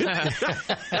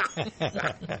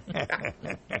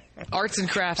 Arts and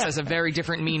crafts has a very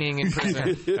different meaning in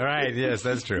prison. All right, yes,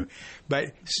 that's true.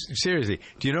 But seriously,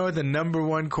 do you know what the number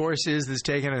one course is that's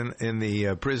taken in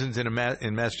the prisons in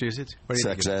Massachusetts? What do you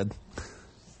Sex ed?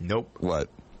 Nope. What?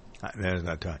 That is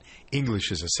not taught.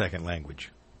 English is a second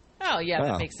language. Oh, yeah,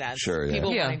 that makes sense. Sure, yeah.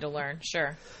 People wanting to learn,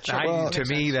 sure. To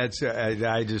me, that's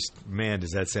I just, man,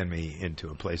 does that send me into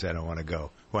a place I don't want to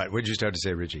go. What did you start to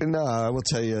say, Richie? No, I will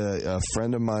tell you, a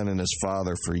friend of mine and his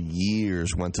father for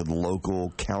years went to the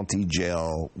local county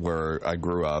jail where I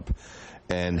grew up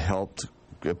and helped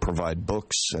provide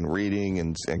books and reading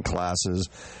and classes.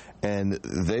 And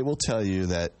they will tell you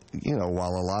that,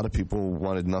 while a lot of people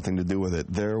wanted nothing to do with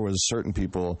it, there was certain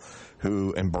people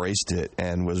who embraced it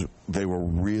and they were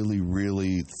really,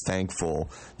 really thankful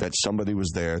that somebody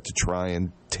was there to try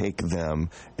and take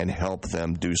them and help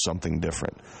them do something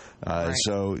different. Right.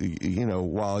 So,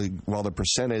 while the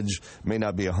percentage may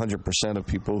not be 100% of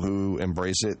people who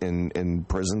embrace it in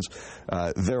prisons,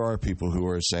 there are people who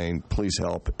are saying, please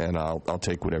help, and I'll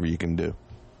take whatever you can do.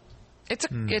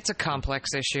 It's a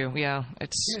complex issue. Yeah,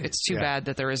 it's too bad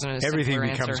that there isn't a simpler Everything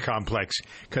answer. becomes complex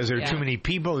because there are too many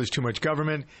people. There's too much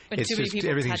government. But too many people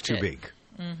everything's touch too it. big.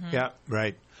 Mm-hmm. Yeah,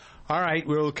 right. All right,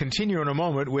 we'll continue in a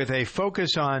moment with a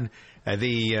focus on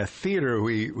the theater.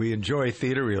 We enjoy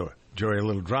theater. We enjoy a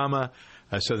little drama.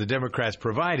 So the Democrats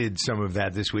provided some of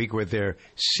that this week with their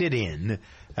sit-in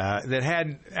that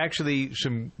had actually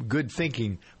some good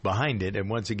thinking behind it. And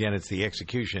once again, it's the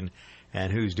execution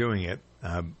and who's doing it.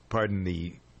 Pardon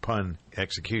the pun,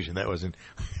 execution. That wasn't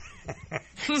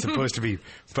supposed to be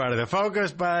part of the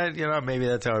focus, but, maybe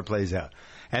that's how it plays out.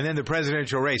 And then the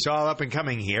presidential race, all up and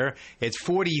coming here. It's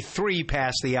 43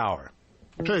 past the hour.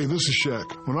 Hey, this is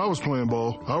Shaq. When I was playing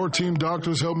ball, our team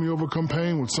doctors helped me overcome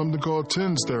pain with something called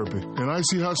TENS therapy. And I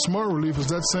see how Smart Relief is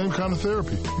that same kind of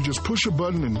therapy. You just push a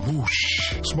button and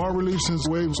whoosh. Smart Relief sends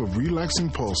waves of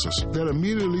relaxing pulses that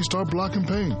immediately start blocking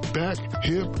pain. Back,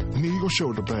 hip, knee, or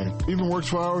shoulder pain. Even works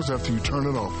for hours after you turn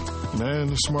it off. Man,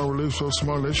 this Smart Relief so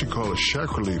smart they should call it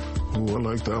Shaq Relief. Ooh, I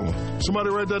like that one. Somebody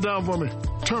write that down for me.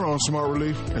 Turn on Smart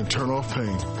Relief and turn off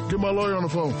pain. Get my lawyer on the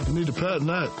phone. You need to patent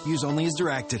that. Use only as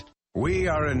directed. We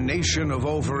are a nation of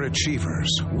overachievers.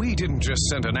 We didn't just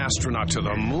send an astronaut to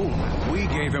the moon. We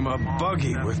gave him a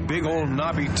buggy with big old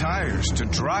knobby tires to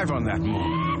drive on that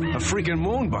moon. A freaking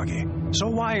moon buggy. So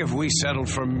why have we settled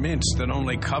for mints that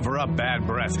only cover up bad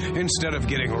breath instead of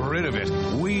getting rid of it?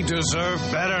 We deserve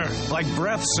better. Like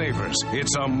Breath Savers.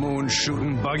 It's a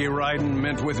moon-shooting, buggy-riding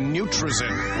mint with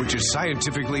Nutrizin, which is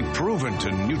scientifically proven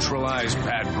to neutralize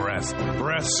bad breath.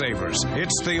 Breath Savers.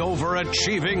 It's the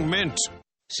overachieving mint.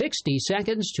 60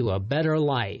 seconds to a better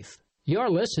life. You're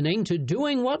listening to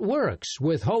Doing What Works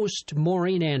with host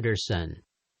Maureen Anderson.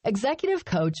 Executive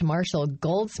coach Marshall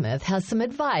Goldsmith has some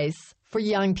advice for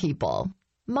young people.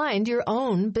 Mind your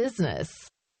own business.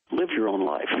 Live your own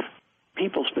life.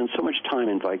 People spend so much time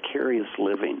in vicarious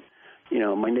living.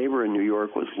 My neighbor in New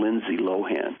York was Lindsay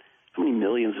Lohan. How many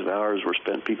millions of hours were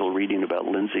spent people reading about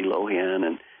Lindsay Lohan,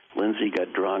 and Lindsay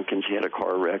got drunk and she had a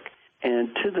car wreck.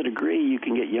 And to the degree you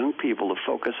can get young people to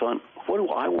focus on, what do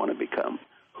I want to become?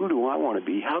 Who do I want to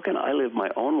be? How can I live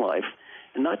my own life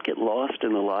and not get lost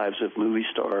in the lives of movie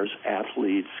stars,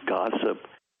 athletes, gossip?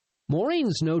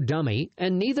 Maureen's no dummy,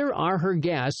 and neither are her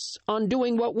guests on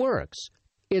Doing What Works.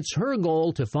 It's her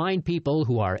goal to find people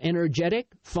who are energetic,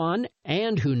 fun,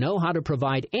 and who know how to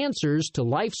provide answers to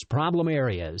life's problem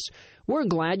areas. We're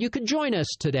glad you could join us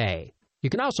today. You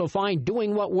can also find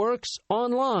Doing What Works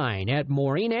online at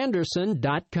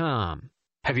MaureenAnderson.com.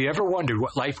 Have you ever wondered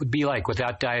what life would be like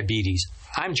without diabetes?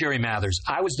 I'm Jerry Mathers.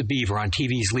 I was the Beaver on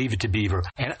TV's Leave It to Beaver,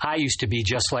 and I used to be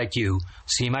just like you.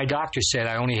 See, my doctor said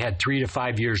I only had 3 to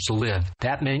 5 years to live.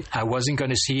 That meant I wasn't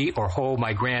going to see or hold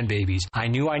my grandbabies. I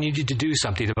knew I needed to do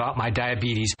something about my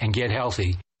diabetes and get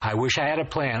healthy. I wish I had a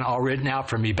plan all written out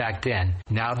for me back then.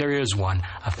 Now there is one,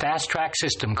 a fast-track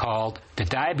system called the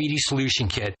Diabetes Solution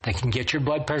Kit that can get your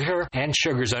blood pressure and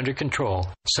sugars under control.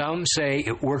 Some say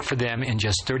it worked for them in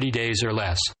just 30 days or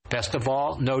less. Best of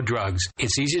all, no drugs.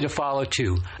 It's easy to follow,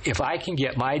 too. If I can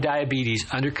get my diabetes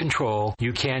under control,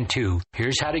 you can, too.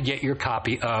 Here's how to get your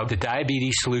copy of the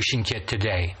Diabetes Solution Kit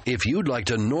today. If you'd like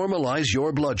to normalize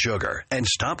your blood sugar and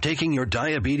stop taking your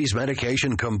diabetes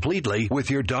medication completely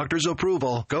with your doctor's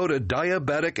approval, go to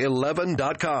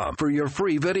diabetic11.com for your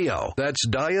free video. That's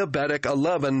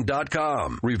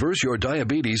diabetic11.com. Reverse your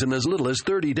diabetes in as little as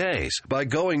 30 days by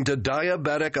going to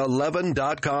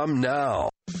diabetic11.com now.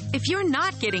 If you're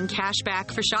not getting cash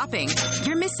back for shopping,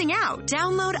 you're missing out.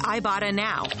 Download Ibotta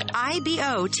now.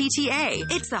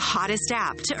 IBOTTA. It's the hottest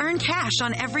app to earn cash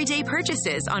on everyday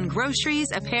purchases on groceries,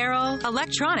 apparel,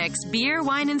 electronics, beer,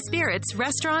 wine and spirits,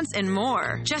 restaurants, and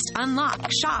more. Just unlock,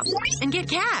 shop, and get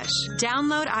cash.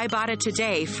 Download Ibotta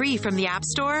today, free from the App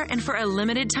Store, and for a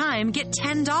limited time, get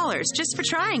 $10 just for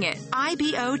trying it.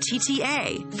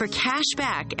 IBOTTA. For cash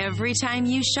back every time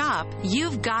you shop,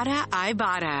 you've gotta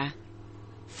Ibotta.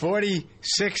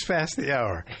 46 past the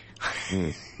hour.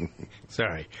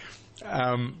 Sorry.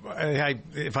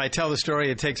 If I tell the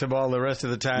story, it takes up all the rest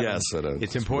of the time. Yes,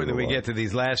 it's important that we get to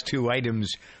these last two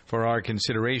items for our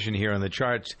consideration here on the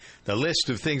charts. The list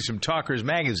of things from Talkers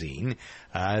Magazine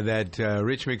that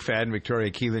Rich McFadden, Victoria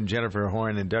Keelan, Jennifer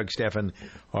Horn, and Doug Steffen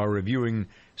are reviewing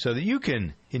so that you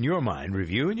can, in your mind,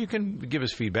 review, and you can give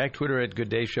us feedback. Twitter at Good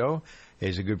Day Show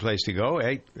is a good place to go.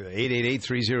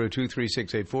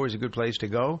 888-302-3684 is a good place to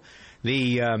go.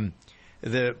 The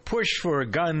push for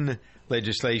gun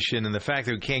legislation and the fact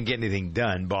that we can't get anything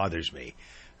done bothers me.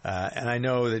 And I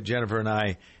know that Jennifer and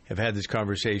I have had this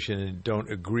conversation and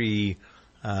don't agree.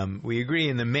 We agree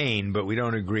in the main, but we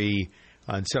don't agree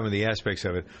on some of the aspects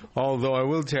of it. Although I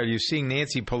will tell you, seeing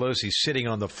Nancy Pelosi sitting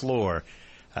on the floor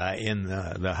in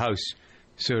the House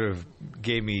sort of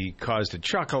gave me cause to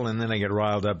chuckle, and then I get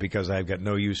riled up because I've got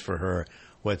no use for her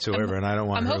whatsoever, and I don't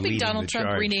want her leading the charge. I'm hoping Donald Trump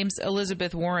renames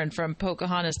Elizabeth Warren from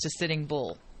Pocahontas to Sitting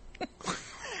Bull.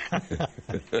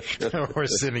 Or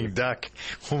Sitting Duck,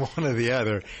 one or the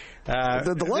other.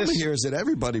 The dilemma here is that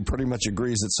everybody pretty much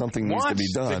agrees that something needs to be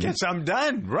done. To get something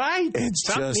done, right?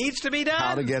 Something needs to be done.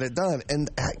 How to get it done.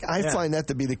 And I find that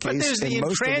to be the case in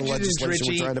most of the legislation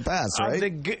we're trying to pass, right?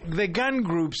 The gun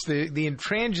groups, the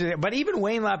intransigent, but even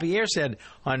Wayne LaPierre said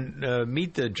on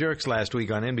Meet the Jerks last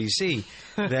week on NBC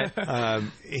that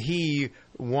he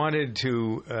wanted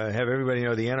to have everybody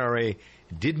know the NRA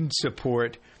didn't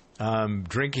support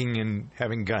drinking and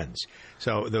having guns.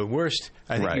 So the worst,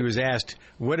 I think he was asked,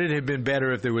 would it have been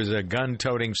better if there was a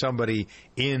gun-toting somebody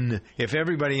if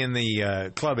everybody in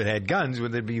the club had guns,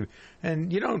 would there be,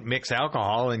 and you don't mix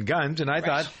alcohol and guns, and I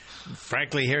thought,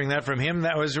 frankly, hearing that from him,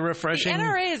 that was a refreshing The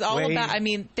NRA is all way. about,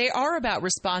 they are about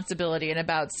responsibility and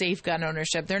about safe gun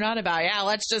ownership. They're not about,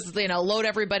 let's just, load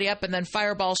everybody up and then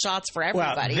fireball shots for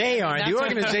everybody. Well, they aren't. The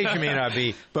organization may not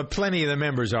be, but plenty of the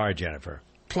members are, Jennifer.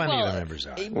 Plenty of the members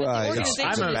are. Well, I'm a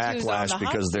backlash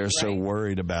because they're so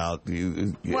worried about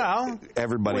everybody trying to take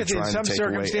away everything. In some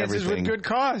circumstances, with good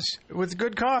cause. But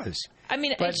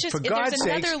it's just, for God's there's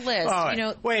sakes, another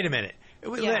list. Wait a minute.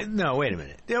 Yeah. No, wait a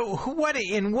minute.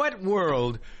 In what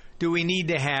world do we need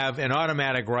to have an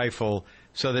automatic rifle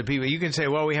so that people, you can say,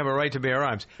 well, we have a right to bear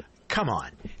arms. Come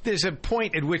on. There's a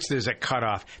point at which there's a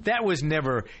cutoff. That was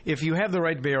never, if you have the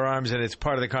right to bear arms and it's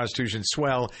part of the Constitution,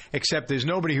 swell, except there's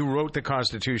nobody who wrote the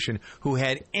Constitution who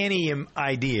had any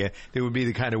idea there would be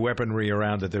the kind of weaponry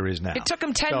around that there is now. It took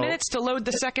them 10 minutes to load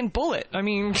the second bullet. I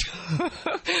mean,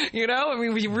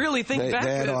 we really think back.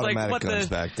 They had automatic guns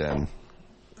back then.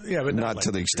 Yeah, but not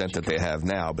to the extent that they have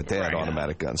now, but they had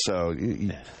automatic guns. So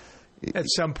at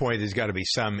some point, there's got to be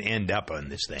some end up on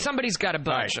this thing. Somebody's got to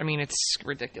budge. Right. It's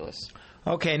ridiculous.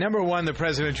 Okay, number one, the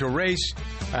presidential race.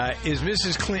 Is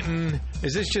Mrs. Clinton,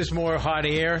 is this just more hot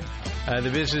air? The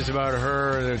business about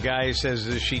her, the guy who says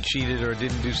that she cheated or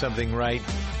didn't do something right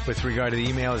with regard to the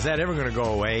email, is that ever going to go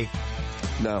away?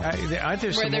 No. Aren't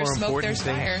there some more important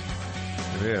things? Fire.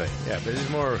 Really? Yeah, but there's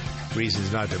more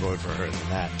reasons not to vote for her than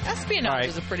that. Espionage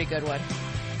is a pretty good one.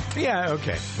 Yeah,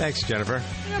 okay. Thanks, Jennifer.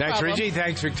 Thanks, problem. Richie.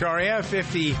 Thanks, Victoria.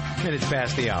 50 minutes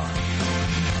past the hour.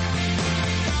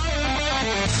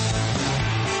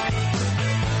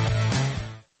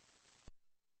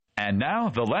 And now,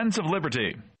 the Lens of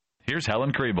Liberty. Here's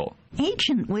Helen Kriebel.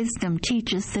 Ancient wisdom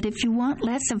teaches that if you want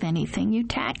less of anything, you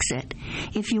tax it.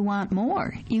 If you want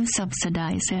more, you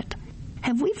subsidize it.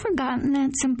 Have we forgotten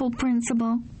that simple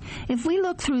principle? If we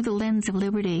look through the lens of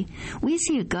liberty, we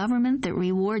see a government that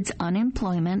rewards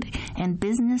unemployment and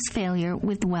business failure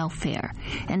with welfare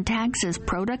and taxes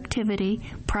productivity,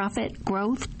 profit,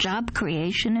 growth, job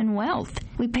creation, and wealth.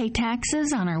 We pay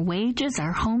taxes on our wages,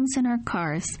 our homes, and our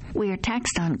cars. We are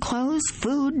taxed on clothes,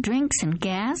 food, drinks, and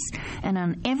gas, and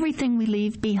on everything we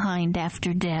leave behind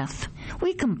after death.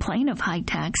 We complain of high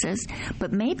taxes,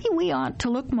 but maybe we ought to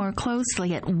look more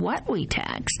closely at what we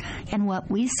tax and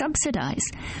what we subsidize.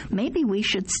 Maybe we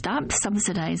should stop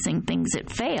subsidizing things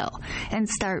that fail and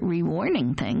start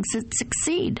rewarding things that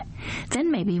succeed.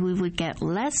 Then maybe we would get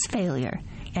less failure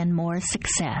and more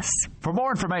success. For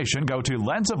more information, go to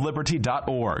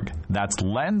lensofliberty.org. That's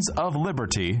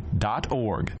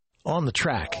lensofliberty.org. On the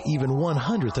track, even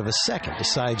 1/100th of a second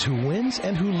decides who wins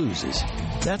and who loses.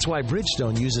 That's why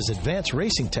Bridgestone uses advanced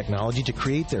racing technology to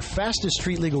create their fastest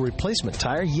street-legal replacement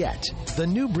tire yet, the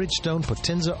new Bridgestone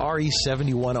Potenza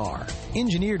RE71R.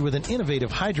 Engineered with an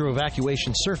innovative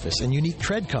hydro-evacuation surface and unique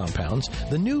tread compounds,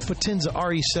 the new Potenza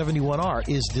RE71R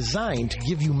is designed to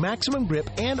give you maximum grip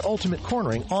and ultimate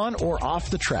cornering on or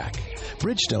off the track.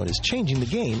 Bridgestone is changing the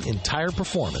game in tire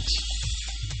performance.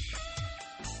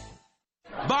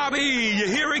 Bobby, you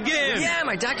here again? Yeah,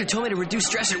 my doctor told me to reduce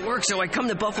stress at work, so I come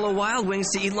to Buffalo Wild Wings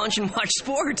to eat lunch and watch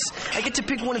sports. I get to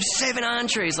pick one of 7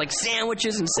 entrees, like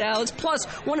sandwiches and salads, plus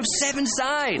one of 7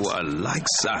 sides. Well, I like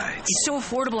sides. It's so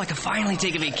affordable I can finally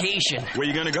take a vacation. Where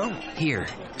you gonna go? Here,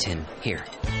 Tim, here.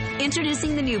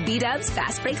 Introducing the new B-Dubs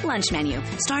Fast Break Lunch Menu,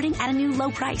 starting at a new low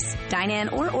price. Dine in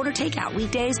or order takeout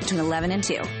weekdays between 11 and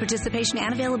 2. Participation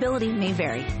and availability may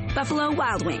vary. Buffalo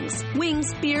Wild Wings.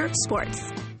 Wings, beer,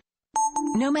 sports.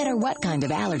 No matter what kind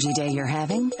of allergy day you're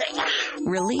having,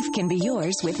 relief can be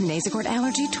yours with Nasacort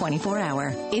Allergy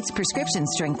 24-Hour. Its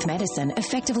prescription-strength medicine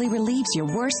effectively relieves your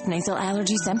worst nasal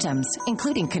allergy symptoms,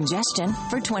 including congestion,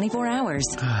 for 24 hours.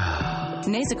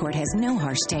 Nasacort has no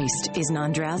harsh taste, is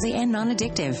non-drowsy, and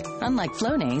non-addictive. Unlike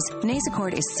Flonase,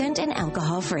 Nasacort is scent and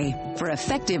alcohol-free. For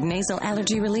effective nasal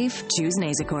allergy relief, choose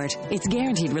Nasacort. It's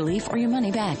guaranteed relief or your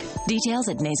money back. Details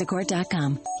at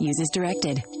nasacort.com. Use as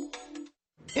directed.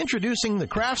 Introducing the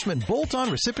Craftsman Bolt-On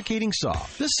Reciprocating Saw.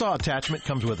 This saw attachment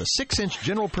comes with a 6-inch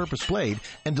general-purpose blade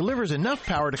and delivers enough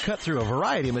power to cut through a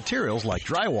variety of materials like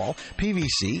drywall,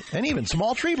 PVC, and even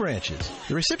small tree branches.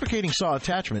 The reciprocating saw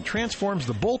attachment transforms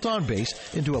the bolt-on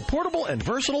base into a portable and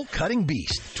versatile cutting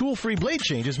beast. Tool-free blade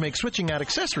changes make switching out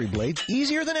accessory blades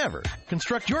easier than ever.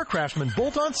 Construct your Craftsman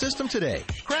Bolt-On system today.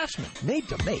 Craftsman, made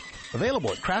to make.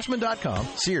 Available at Craftsman.com,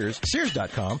 Sears,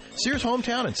 Sears.com, Sears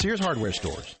Hometown, and Sears Hardware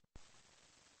stores.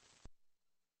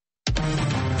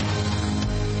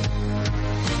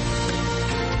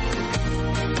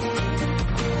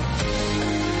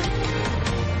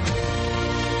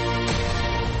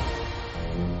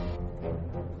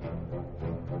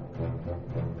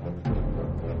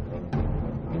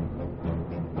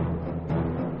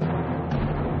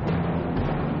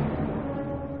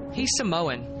 He's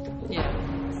Samoan. Yeah.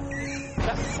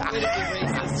 Way to be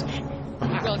racist.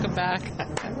 Welcome back.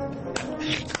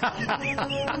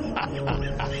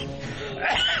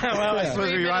 Well, I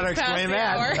suppose we want to explain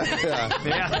that.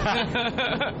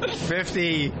 Yeah.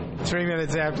 53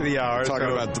 minutes after the hour.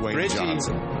 Talking about Dwayne Richie,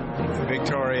 Johnson.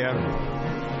 Victoria,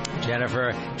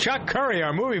 Jennifer, Chuck Curry,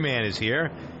 our movie man, is here.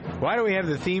 Why do we have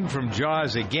the theme from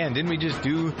Jaws again? Didn't we just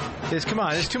do this? Come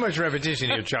on, there's too much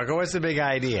repetition here, Chuck. What's the big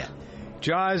idea?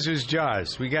 Jaws is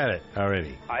Jaws. We got it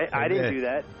already. I didn't do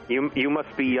that. You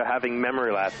must be having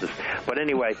memory lapses. But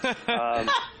anyway,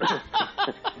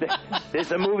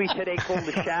 there's a movie today called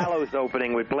The Shallows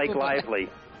opening with Blake Lively.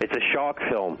 It's a shark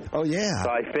film. Oh, yeah. So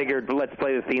I figured, let's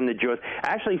play the theme to Jaws.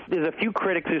 Actually, there's a few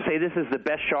critics who say this is the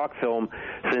best shark film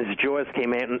since Jaws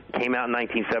came out in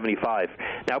 1975.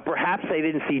 Now, perhaps they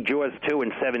didn't see Jaws 2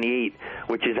 in 78,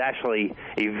 which is actually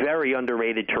a very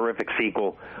underrated, terrific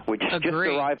sequel, which just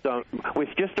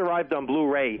arrived on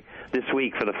Blu-ray this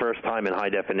week for the first time in high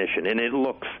definition, and it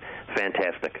looks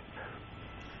fantastic.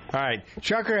 All right.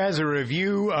 Chucker has a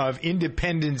review of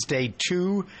Independence Day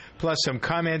 2, plus some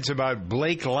comments about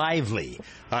Blake Lively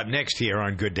up next here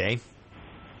on Good Day.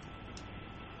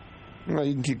 No,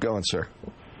 you can keep going, sir.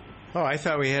 Oh, I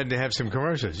thought we had to have some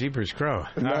commercials. Jeepers Crow.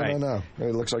 No.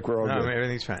 It looks like we're all good.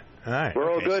 Everything's fine. All right.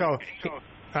 We're all good. All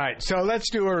right, so let's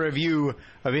do a review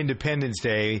of Independence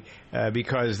Day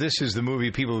because this is the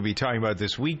movie people will be talking about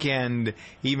this weekend,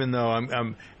 even though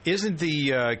isn't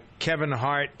the Kevin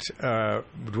Hart,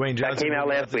 Dwayne Johnson? That came out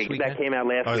last week. That came out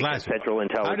last week on Central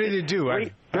Intelligence. How did it do?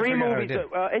 Three movies.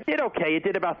 It did okay. It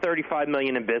did about $35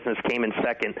 million in business. Came in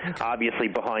second, obviously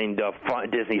behind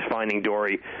Disney's Finding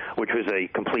Dory, which was a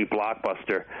complete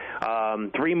blockbuster.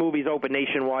 3 movies open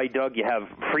nationwide. Doug, you have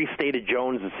Free State of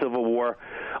Jones, a Civil War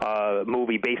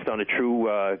movie based on a true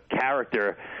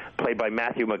character played by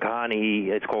Matthew McConaughey.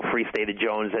 It's called Free State of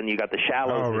Jones. And you got The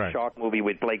Shallows, the shark movie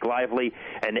with Blake Lively,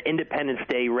 and Independence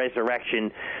Day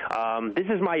Resurrection. This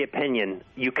is my opinion.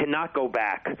 You cannot go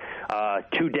back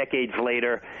 2 decades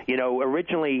later. You know,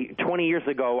 originally, 20 years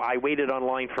ago, I waited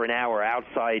online for an hour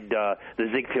outside the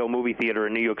Ziegfeld Movie Theater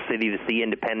in New York City to see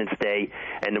Independence Day,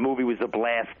 and the movie was a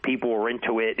blast. People were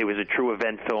into it. It was a true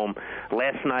event film.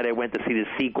 Last night, I went to see the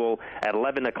sequel at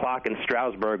 11 o'clock in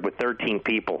Stroudsburg with 13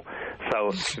 people.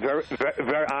 So,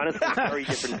 very honestly, very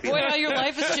different feeling. Boy, how your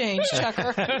life has changed,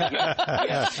 Chucker.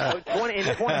 Yeah.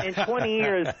 in 20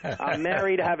 years, I'm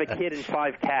married, have a kid, and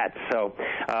 5 cats. So,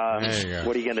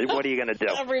 what are you gonna do?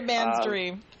 Every man's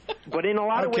dream. But in a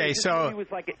lot of ways,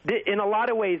 in a lot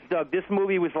of ways, Doug, this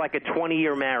movie was like a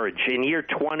 20-year marriage. In year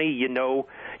 20, you know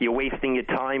you're wasting your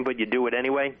time, but you do it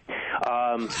anyway.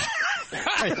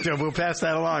 We'll pass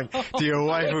that along to your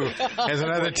wife, who has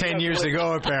another 10 years to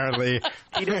go, apparently.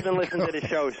 He doesn't listen to the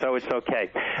show, so it's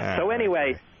okay. So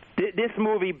anyway, this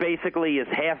movie basically is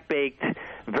half-baked,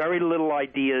 very little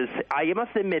ideas. I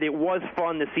must admit, it was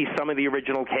fun to see some of the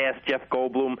original cast, Jeff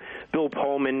Goldblum, Bill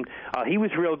Pullman. He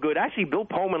was real good. Actually, Bill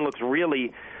Pullman looks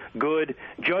really good.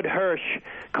 Judd Hirsch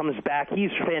comes back.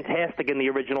 He's fantastic in the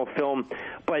original film,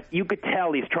 but you could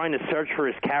tell he's trying to search for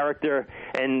his character,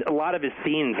 and a lot of his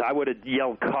scenes, I would have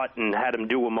yelled cut and had him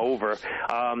do them over.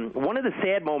 One of the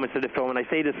sad moments of the film, and I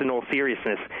say this in all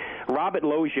seriousness, Robert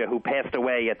Loggia, who passed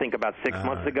away, I think, about 6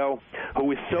 months ago, who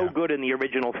was so good in the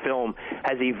original film,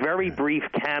 has a very brief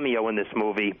cameo in this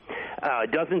movie.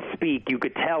 Doesn't speak. You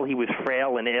could tell he was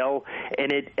frail and ill,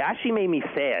 and it actually made me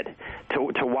sad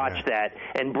to watch that.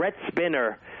 And Brett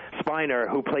Spiner,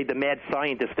 who played the mad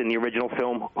scientist in the original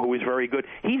film, who was very good.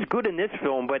 He's good in this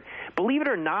film, but believe it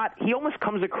or not, he almost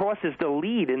comes across as the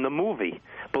lead in the movie,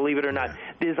 believe it or not.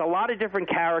 There's a lot of different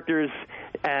characters,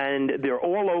 and they're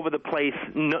all over the place.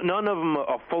 None of them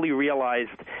are fully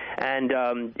realized, and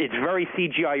it's very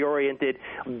CGI-oriented.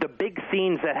 The big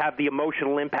scenes that have the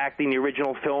emotional impact in the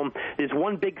original film, there's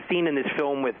one big scene in this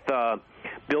film with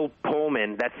Bill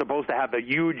Pullman that's supposed to have a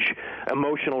huge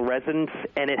emotional resonance,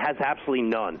 and it has absolutely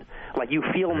none. Like, you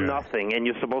feel nothing, and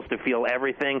you're supposed to feel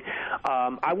everything.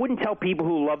 I wouldn't tell people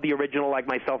who love the original like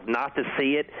myself not to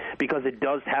see it, because it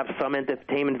does have some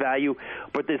entertainment value,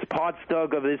 but there's parts,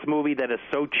 Doug, of this movie that are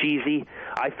so cheesy,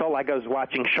 I felt like I was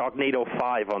watching Sharknado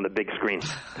 5 on the big screen.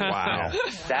 Wow.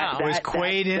 Was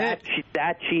Quaid in it?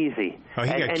 That cheesy. Oh,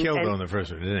 he got killed on the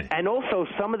first one, didn't he? And also,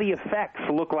 some of the effects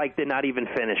look like they're not even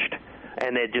finished.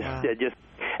 And they're just.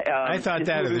 I thought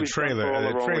that in the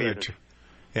trailer.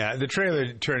 The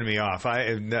trailer turned me off.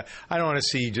 I don't want to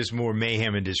see just more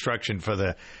mayhem and destruction for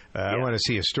the. I want to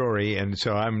see a story, and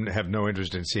so I have no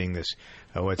interest in seing this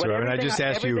whatsoever. And I just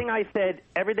asked you.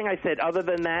 Everything I said. Other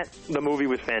than that, the movie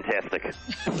was fantastic.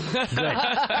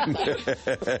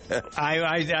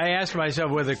 I asked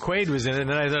myself whether Quaid was in it, and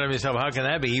then I thought to myself, how can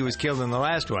that be? He was killed in the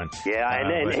last one. Yeah,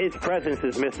 and then his presence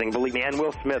is missing. Believe me, and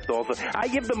Will Smith also. I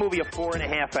give the movie a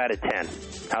 4.5 out of 10.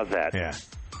 How's that? Yeah.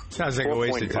 Sounds like a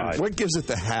waste of time. What gives it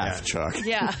the half, Chuck?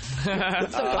 Yeah.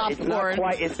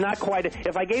 It's not quite.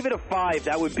 If I gave it a 5,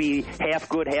 that would be half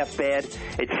good, half bad.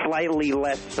 It's slightly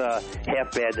less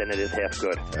half bad than it is half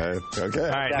good. Okay. All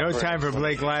right, no time for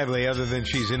Blake Lively, other than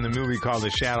she's in the movie called The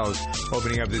Shadows,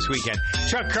 opening up this weekend.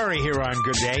 Chuck Curry here on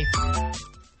Good Day.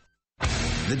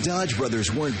 The Dodge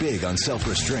brothers weren't big on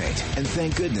self-restraint, and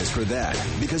thank goodness for that,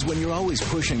 because when you're always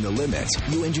pushing the limits,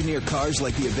 you engineer cars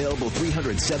like the available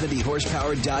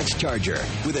 370-horsepower Dodge Charger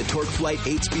with a TorqueFlite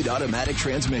 8-speed automatic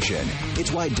transmission.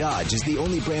 It's why Dodge is the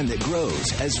only brand that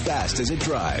grows as fast as it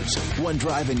drives. One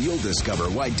drive and you'll discover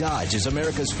why Dodge is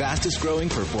America's fastest-growing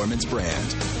performance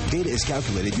brand. Data is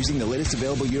calculated using the latest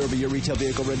available year-over-year retail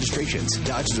vehicle registrations.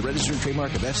 Dodge is a registered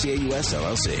trademark of FCA US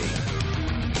LLC.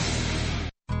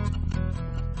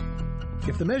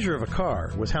 If the measure of a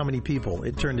car was how many people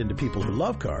it turned into people who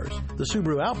love cars, the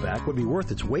Subaru Outback would be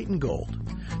worth its weight in gold,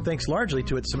 thanks largely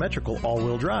to its symmetrical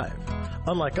all-wheel drive.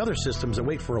 Unlike other systems that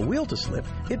wait for a wheel to slip,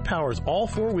 it powers all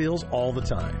 4 wheels all the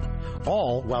time,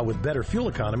 all while with better fuel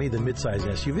economy than midsize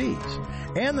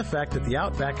SUVs. And the fact that the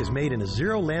Outback is made in a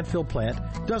zero landfill plant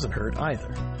doesn't hurt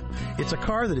either. It's a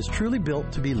car that is truly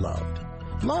built to be loved.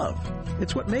 Love.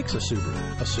 It's what makes a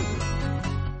Subaru a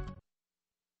Subaru.